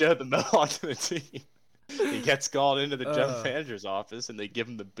can show the Mohawk to the team, he gets called into the general manager's office, and they give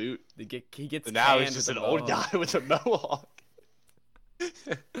him the boot. He gets. And now he's just an old guy with a Mohawk.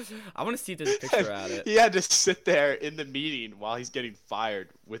 I want to see this picture at it. He had to sit there in the meeting while he's getting fired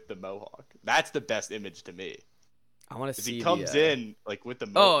with the Mohawk. That's the best image to me. I want to see. He comes in like with the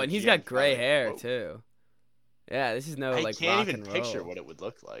Mohawk. Oh, and he's got gray hair too. Yeah, this is no like. I can't even picture what it would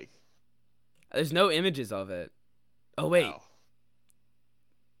look like. There's no images of it. Oh wait.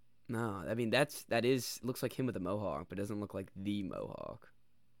 No, I mean that looks like him with a Mohawk, but it doesn't look like the Mohawk.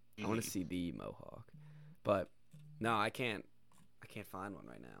 I want to see the Mohawk, but no, I can't find one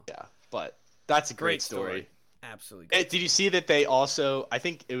right now. Yeah, but that's a great story. Absolutely. Did you see that they also? I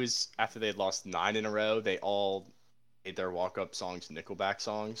think it was after they had lost 9 in a row. They all made their walk-up songs Nickelback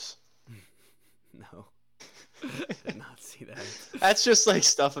songs. No, I did not see that. That's just like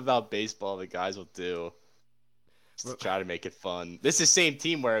stuff about baseball that guys will do. To try to make it fun. This is the same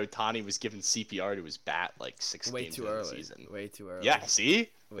team where Ohtani was giving CPR to his bat like 6 games into the season. Way too early. Yeah, see?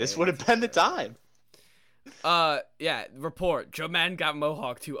 This would have been the time. Yeah, report. Joe Madden got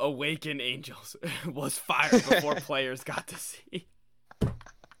Mohawk to awaken Angels. Was fired before players got to see.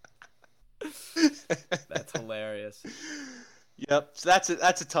 That's hilarious. Yep, so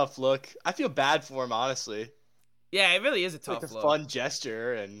that's a tough look. I feel bad for him, honestly. Yeah, it really is a tough look. Like a fun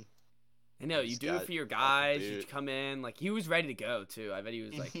gesture, and I know you do it for your guys. You come in like he was ready to go too. I bet he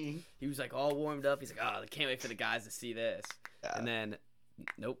was like all warmed up. He's like, oh, I can't wait for the guys to see this. Yeah. And then,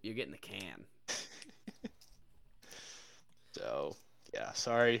 nope, you're getting the can. So yeah,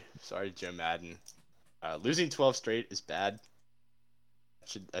 sorry, Joe Madden. Losing 12 straight is bad.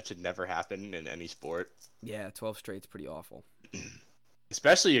 That should never happen in any sport. Yeah, 12 straight's pretty awful.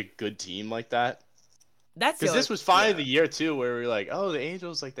 especially a good team like that. That's Because this was finally the year too where we were like, oh, the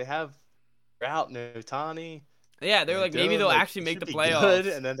Angels, like they have Trout and Ohtani. Yeah, they were like, maybe they'll actually make the playoffs. Good.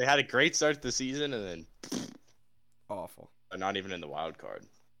 And then they had a great start to the season, and then awful. They're not even in the wild card.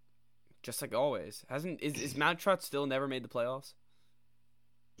 Just like always. Is Mount Trout still never made the playoffs?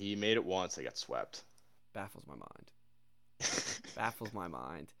 He made it once. They got swept. Baffles my mind. Baffles my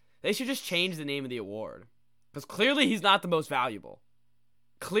mind. They should just change the name of the award. Because clearly he's not the most valuable.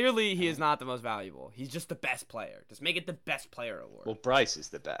 Clearly he is not the most valuable. He's just the best player. Just make it the best player award. Well, Bryce is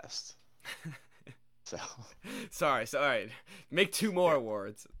the best. So. Sorry. Make 2 more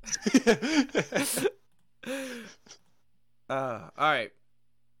awards. All right.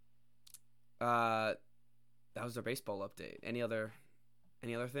 That was our baseball update. Any other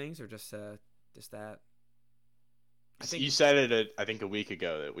things, or just that? You said it, I think, a week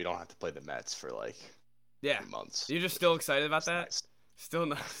ago that we don't have to play the Mets for like 2 months. You're just still excited about that? Nice.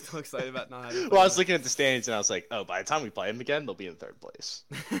 Still excited about not having. Well, I was looking at the standings and I was like, oh, by the time we play them again, they'll be in 3rd place.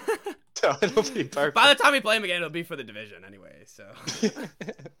 So it'll be perfect. By the time we play them again, it'll be for the division anyway. So.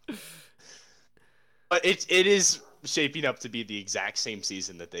 But it is shaping up to be the exact same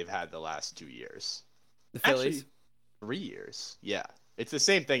season that they've had the last 2 years. The Phillies? Actually, 3 years. Yeah. It's the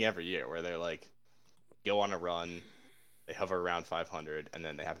same thing every year where they're like, go on a run, they hover around 500, and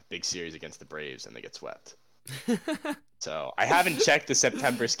then they have a big series against the Braves and they get swept. So I haven't checked the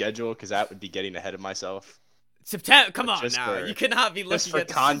September schedule because that would be getting ahead of myself. September? Come on now. You cannot be looking at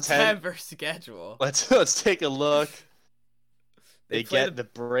the September schedule. Let's take a look. They get the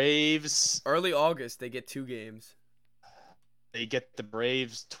Braves. Early August, they get 2 games. They get the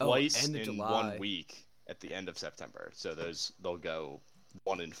Braves twice in July. 1 week at the end of September. So they'll go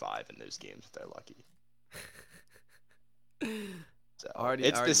 1-5 in those games if they're lucky. So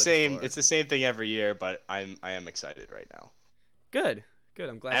it's the same thing every year, but I am excited right now. Good.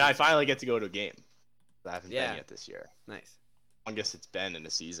 I'm glad. And I finally get to go to a game. I haven't been yet this year. Nice. Longest it's been in a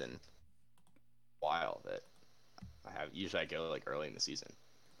season. While that usually I go like early in the season.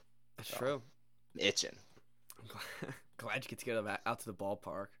 That's true. I'm itching. I'm glad you get to go out to the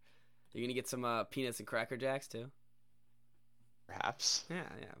ballpark. You're gonna get some peanuts and Cracker Jacks too. Perhaps. Yeah,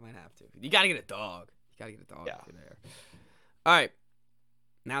 might have to. You gotta get a dog. Yeah. If you're there. All right.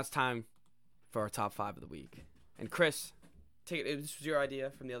 Now it's time for our top 5 of the week. And Chris, take it. This was your idea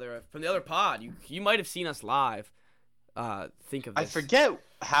from the other pod. You might have seen us live. Think of this. I forget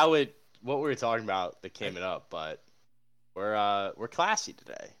what we were talking about that came up, but we're classy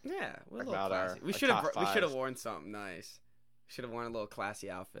today. Yeah, we're a little classy. We should have worn something nice. We should have worn a little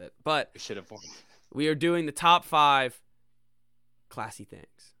classy outfit. But we should have worn. We are doing the top 5 classy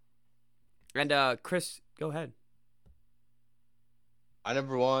things. And Chris, go ahead. My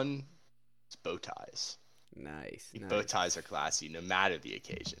number 1 is bow ties. Nice. Bow ties are classy no matter the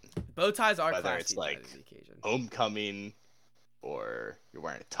occasion. Bow ties are Whether classy it's like no matter the occasion. Homecoming, or you're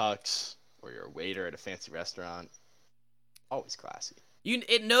wearing a tux, or you're a waiter at a fancy restaurant. Always classy.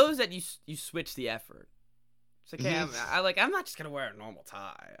 It knows that you switch the effort. It's like, hey, I'm not just gonna wear a normal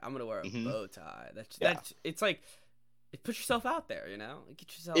tie. I'm gonna wear a bow tie. That's it's like, put yourself out there, you know.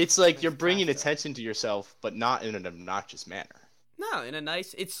 Get yourself. It's like you're bringing attention to yourself, but not in an obnoxious manner. No, in a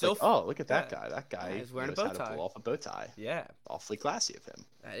nice. It's so. Oh, look at that guy! That guy is wearing knows a bow how tie. to pull off a bow tie. Yeah, awfully classy of him.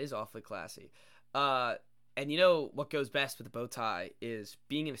 That is awfully classy. And you know what goes best with a bow tie is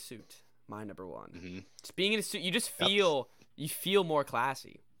being in a suit. My number 1. Mm-hmm. Just being in a suit, you just feel more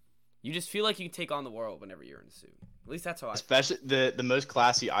classy. You just feel like you can take on the world whenever you're in a suit. At least that's how I feel. Especially the most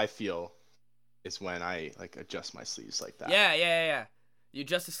classy I feel is when I like adjust my sleeves like that. Yeah. You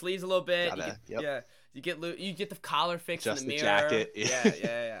adjust the sleeves a little bit. Yep. You get the collar fixed Adjust in the the mirror. jacket.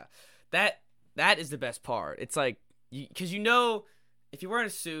 Yeah. That is the best part. It's like because if you're wearing a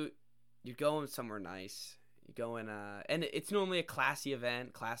suit, you're going somewhere nice. You're going and it's normally a classy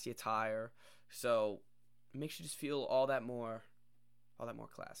event, classy attire. So it makes you just feel all that more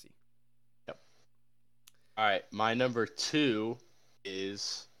classy. Yep. All right, my number 2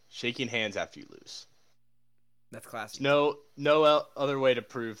 is shaking hands after you lose. That's classy. No other way to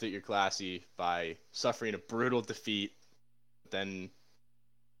prove that you're classy by suffering a brutal defeat, then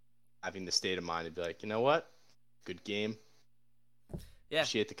having the state of mind to be like, you know what? Good game. Yeah.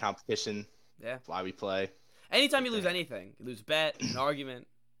 Appreciate the competition. Yeah. That's why we play. Anytime you lose anything, you lose a bet, an argument,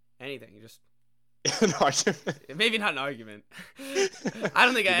 anything, you just an argument. Maybe not an argument. I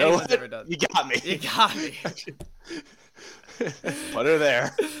don't think anyone's ever done. You got me. Put her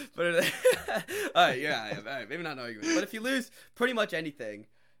there. All right, yeah. All right, maybe not an argument. But if you lose pretty much anything,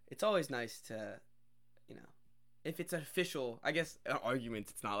 it's always nice to, if it's an official, I guess, argument,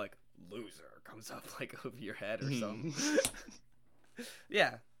 it's not like loser comes up like over your head or something.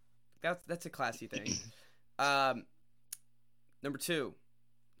 Yeah, that's a classy thing. Number 2,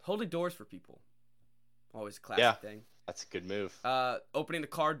 holding doors for people. Always a classy thing. That's a good move. Opening the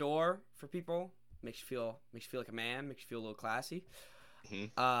car door for people makes you feel like a man, makes you feel a little classy.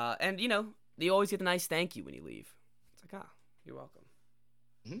 Mm-hmm. And you always get a nice thank you when you leave. It's like, you're welcome.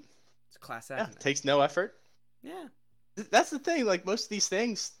 Mm-hmm. It's a class Yeah, act. takes no effort. Yeah. That's the thing. Like most of these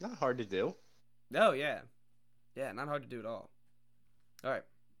things, not hard to do. Oh yeah, not hard to do at all. All right.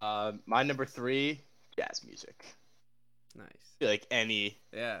 My number 3, jazz music. Nice. I feel like any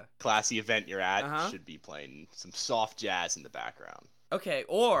classy event you're at should be playing some soft jazz in the background. Okay,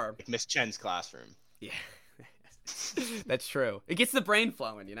 or like Miss Chen's classroom. Yeah, that's true. It gets the brain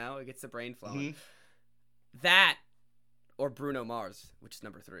flowing, It gets the brain flowing. Mm-hmm. That or Bruno Mars, which is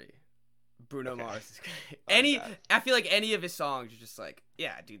number 3. Bruno Mars is great. I feel like any of his songs are just like,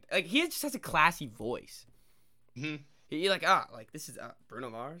 yeah, dude. Like he just has a classy voice. Mm-hmm. You're like, this is Bruno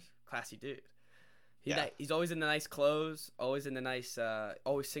Mars, classy dude. He's always in the nice clothes, always in the nice,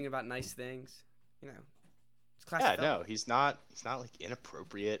 always singing about nice things. It's classy. Yeah, no, he's not like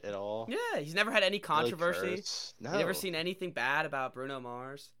inappropriate at all. Yeah, he's never had any controversy. Really no, You've never seen anything bad about Bruno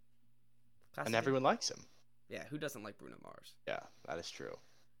Mars. Classy and everyone likes him. Yeah, who doesn't like Bruno Mars? Yeah, that is true.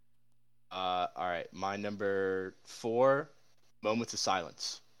 All right, my number 4, moments of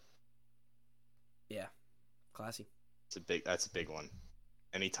silence. Yeah, classy. That's a big one.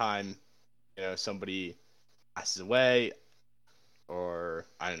 Anytime, somebody passes away, or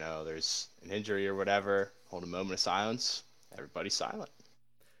I don't know, there's an injury or whatever, hold a moment of silence. Everybody's silent.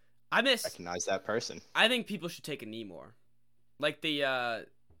 Recognize that person. I think people should take a knee more, like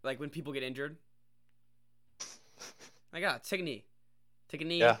like when people get injured. Take a knee. Take a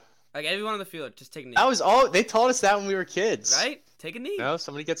knee. Yeah. Like everyone on the field, just take a knee. That was all they taught us that when we were kids. Right? Take a knee.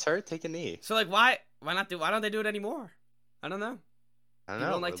 Somebody gets hurt, take a knee. So like why don't they do it anymore? I don't know. I don't know.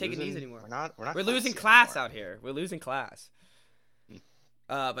 People don't like taking knees anymore. We're losing class out here. We're losing class.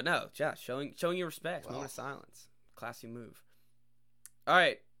 But no, showing your respect. Moment of silence. Classy move. All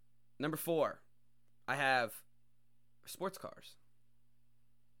right. Number 4. I have sports cars.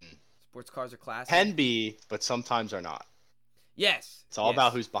 Sports cars are classy. Can be, but sometimes are not. Yes. It's all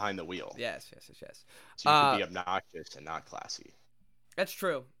about who's behind the wheel. Yes. So you can be obnoxious and not classy. That's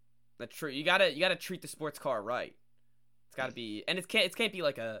true. You gotta treat the sports car right. It's gotta be, and it can't be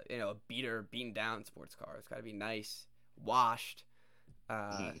like a beaten down sports car. It's gotta be nice, washed,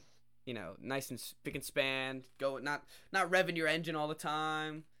 nice and spick and span. Go not revving your engine all the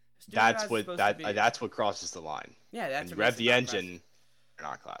time. That's what crosses the line. Yeah, that's when you rev the engine. You're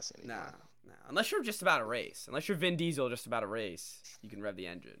not classy anymore. No. Unless you're just about a race. Unless you're Vin Diesel just about a race, you can rev the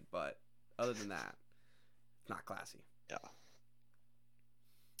engine. But other than that, not classy. Yeah.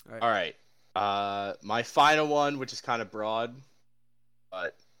 All right. My final one, which is kind of broad,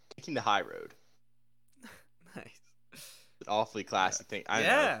 but taking the high road. Nice. It's an awfully classy thing. I don't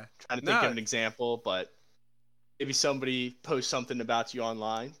know. Trying to think of an example, but maybe somebody posts something about you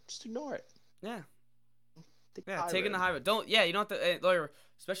online, just ignore it. Yeah. Taking the high road. You don't have to,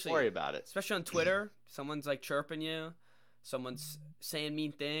 especially worry about it. Especially on Twitter, someone's like chirping you, someone's saying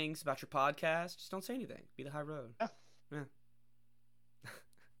mean things about your podcast. Just don't say anything. Be the high road. Yeah.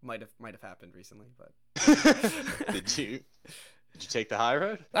 might have happened recently, but Did you take the high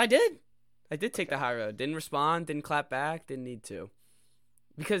road? I did take the high road. Didn't respond, didn't clap back, didn't need to.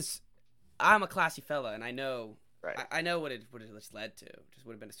 Because I'm a classy fella and I know I know what it led to. It just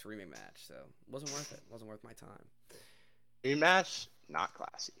would have been a screaming match, so it wasn't worth it. It wasn't worth my time. Rematch, not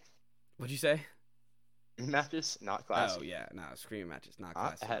classy. What'd you say? Matches, not classy. Oh yeah, no, screaming matches, not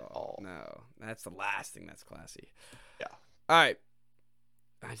classy at all. all. No, that's the last thing that's classy. Yeah. All right.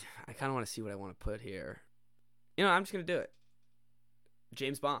 I kind of want to see what I want to put here. I'm just gonna do it.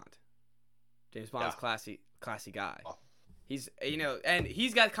 James Bond. James Bond's classy guy. Oh. He's and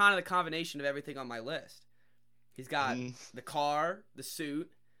he's got kind of the combination of everything on my list. He's got the car, the suit.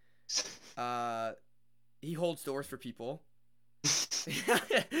 He holds doors for people.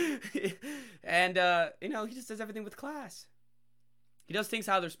 And he just does everything with class. He does things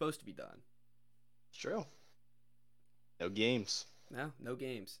how they're supposed to be done. It's true. No games. No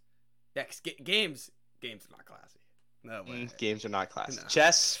games. Yeah, 'cause games are not classy. No way. Games are not classy. No.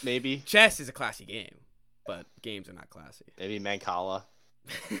 Chess, maybe. Chess is a classy game, but games are not classy. Maybe Mancala.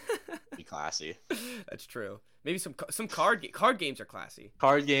 Be classy. That's true. Maybe some card games are classy.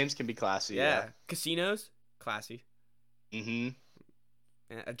 Card games can be classy. Yeah. Casinos, classy. Mm-hmm.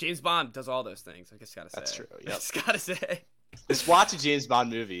 Yeah, James Bond does all those things. I just gotta say. That's true. Yep. Just gotta say. Just watch a James Bond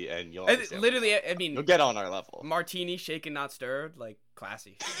movie and you'll literally. You'll get on our level. Martini shaken, not stirred, like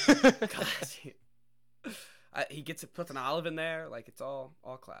classy. Classy. He puts an olive in there. Like, it's all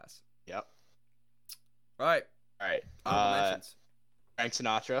class. Yep. All right. All right. Honorable mentions. Frank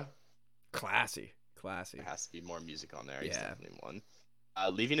Sinatra. Classy. There has to be more music on there. Yeah. He's definitely one.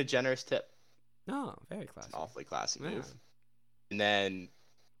 Leaving a generous tip. No, very classy. An awfully classy Yeah. move. And then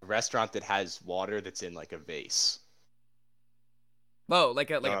a restaurant that has water that's in like a vase. Whoa, like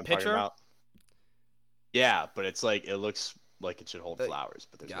a You know what I'm talking pitcher? about? Yeah, but it's like it looks like it should hold flowers,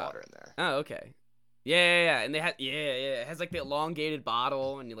 but there's got water in there. Oh, okay. Yeah. And they had It has like the elongated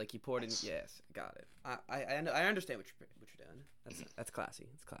bottle, and you pour it in. Yes, got it. I understand what you're doing. That's classy.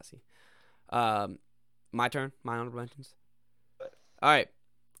 It's classy. My turn. My honorable mentions. All right.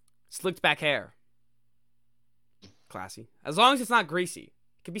 Slicked back hair. Classy. As long as it's not greasy.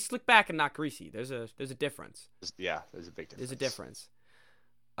 It can be slicked back and not greasy. There's a difference. Yeah, there's a big difference. There's a difference.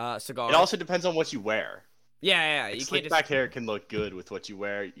 Cigar. It also depends on what you wear. Yeah. Like, You slick can't back hair can look good with what you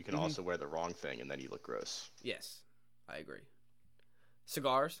wear. You can Mhm. also wear the wrong thing, and then you look gross. Yes, I agree.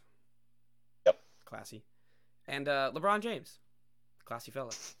 Cigars. Yep. Classy. And LeBron James. Classy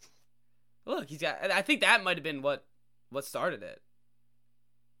fella. Look, he's got. I think that might have been what started it.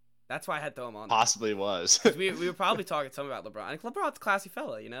 That's why I had to throw him on there. Possibly was. we were probably talking some about LeBron. And LeBron's a classy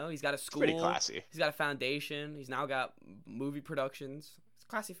fella, He's got a school. Pretty classy. He's got a foundation. He's now got movie productions. He's a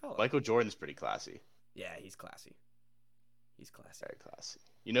classy fella. Michael Jordan's pretty classy. Yeah, he's classy. He's classy. Very classy.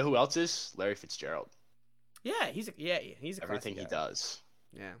 You know who else is? Larry Fitzgerald. Yeah, he's a classy Everything he guy. does.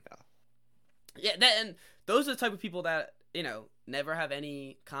 Yeah. And those are the type of people that never have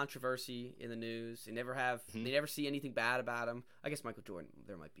any controversy in the news. They never have. Mm-hmm. They never see anything bad about him. I guess Michael Jordan,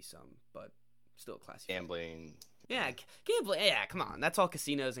 there might be some, but still a classy. Gambling. Yeah, gambling. Yeah, come on. That's all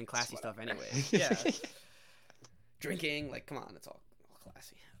casinos and classy stuff, anyway. Yeah. Drinking, come on, it's all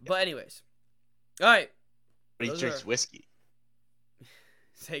classy. Yeah. But anyways, all right. But he drinks whiskey.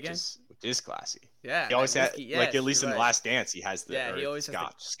 Say again. Which is classy. Yeah. He always had, yes, at least in right. The Last Dance, he has the he always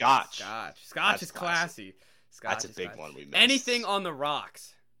Scotch. has Scotch. Scotch is classy. That's a big one we missed. Anything on the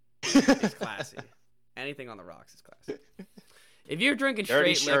rocks is classy. Anything on the rocks is classy. If you're drinking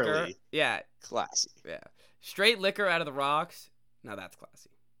Dirty straight liquor, Shirley. yeah, Classy. yeah, straight liquor out of the rocks, now that's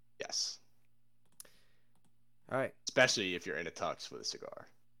classy. Yes. All right. Especially if you're in a tux with a cigar.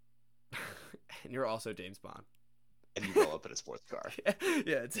 And you're also James Bond. And you roll up in a sports car.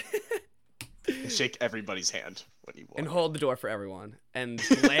 Yeah. And shake everybody's hand when you walk. And hold the door for everyone. And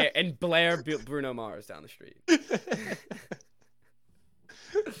blare Bruno Mars down the street.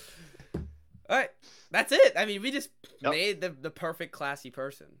 All right. That's it. I mean, we just made the perfect classy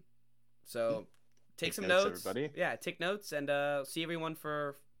person. So take some notes. Everybody. Yeah, take notes and see everyone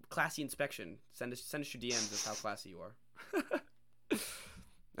for classy inspection. Send us your DMs of how classy you are.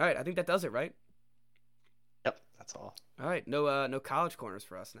 All right, I think that does it, right? Yep, that's all. All right, no college corners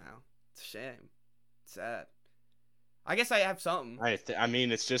for us now. It's a shame. It's sad. I guess I have something. I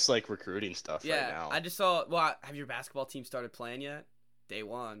mean, it's just like recruiting stuff right now. I just saw. Well, have your basketball team started playing yet? Day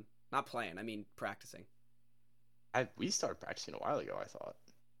one. Not playing. I mean practicing. We started practicing a while ago, I thought.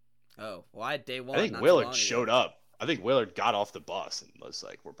 Oh, well, I had day one. I think Willard showed up. I think Willard got off the bus and was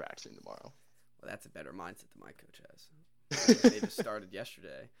like, "We're practicing tomorrow." Well, that's a better mindset than my coach has. They just started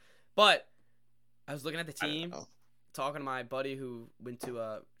yesterday. But I was looking at the team, talking to my buddy who went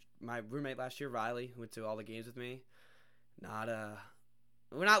to my roommate last year, Riley, who went to all the games with me.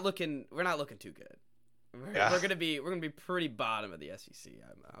 We're not looking too good. We're gonna be pretty bottom of the SEC,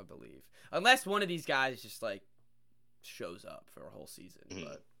 I believe, unless one of these guys just shows up for a whole season. Mm-hmm.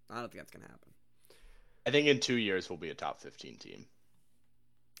 But I don't think that's gonna happen. I think in 2 years we'll be a top 15 team.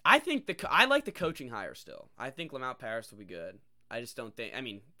 I think I like the coaching hire still. I think Lamont Paris will be good. I just don't think. I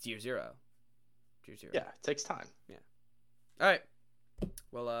mean, it's year zero. Yeah, it takes time. Yeah. All right.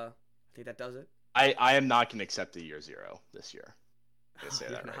 Well, I think that does it. I am not gonna accept the year zero this year. I'm gonna say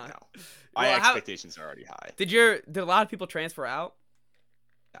that right now. My expectations are already high. Did a lot of people transfer out?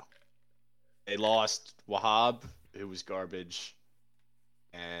 No. They lost Wahab, who was garbage,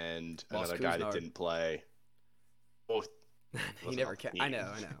 and another guy that didn't play. Both. He never kept. I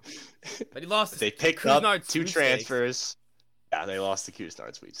know. But he lost. They picked up two transfers. Yeah, they lost the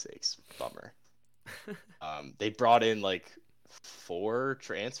Couisnard sweepstakes. Bummer. They brought in 4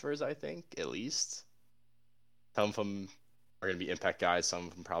 transfers, I think, at least. Some of them are going to be impact guys. Some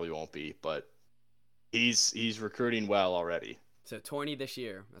of them probably won't be, but he's recruiting well already. So 20 this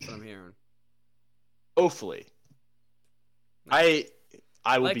year. That's what I'm hearing. Hopefully. I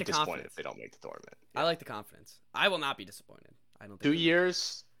would be disappointed confidence. If they don't make the tournament. Yeah. I like the confidence. I will not be disappointed. I don't think 2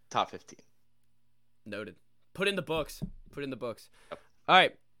 years, top 15. Noted. Put in the books. Yep. All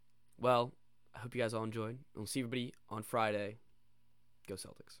right. Well, I hope you guys all enjoyed. We'll see everybody on Friday. Go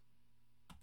Celtics.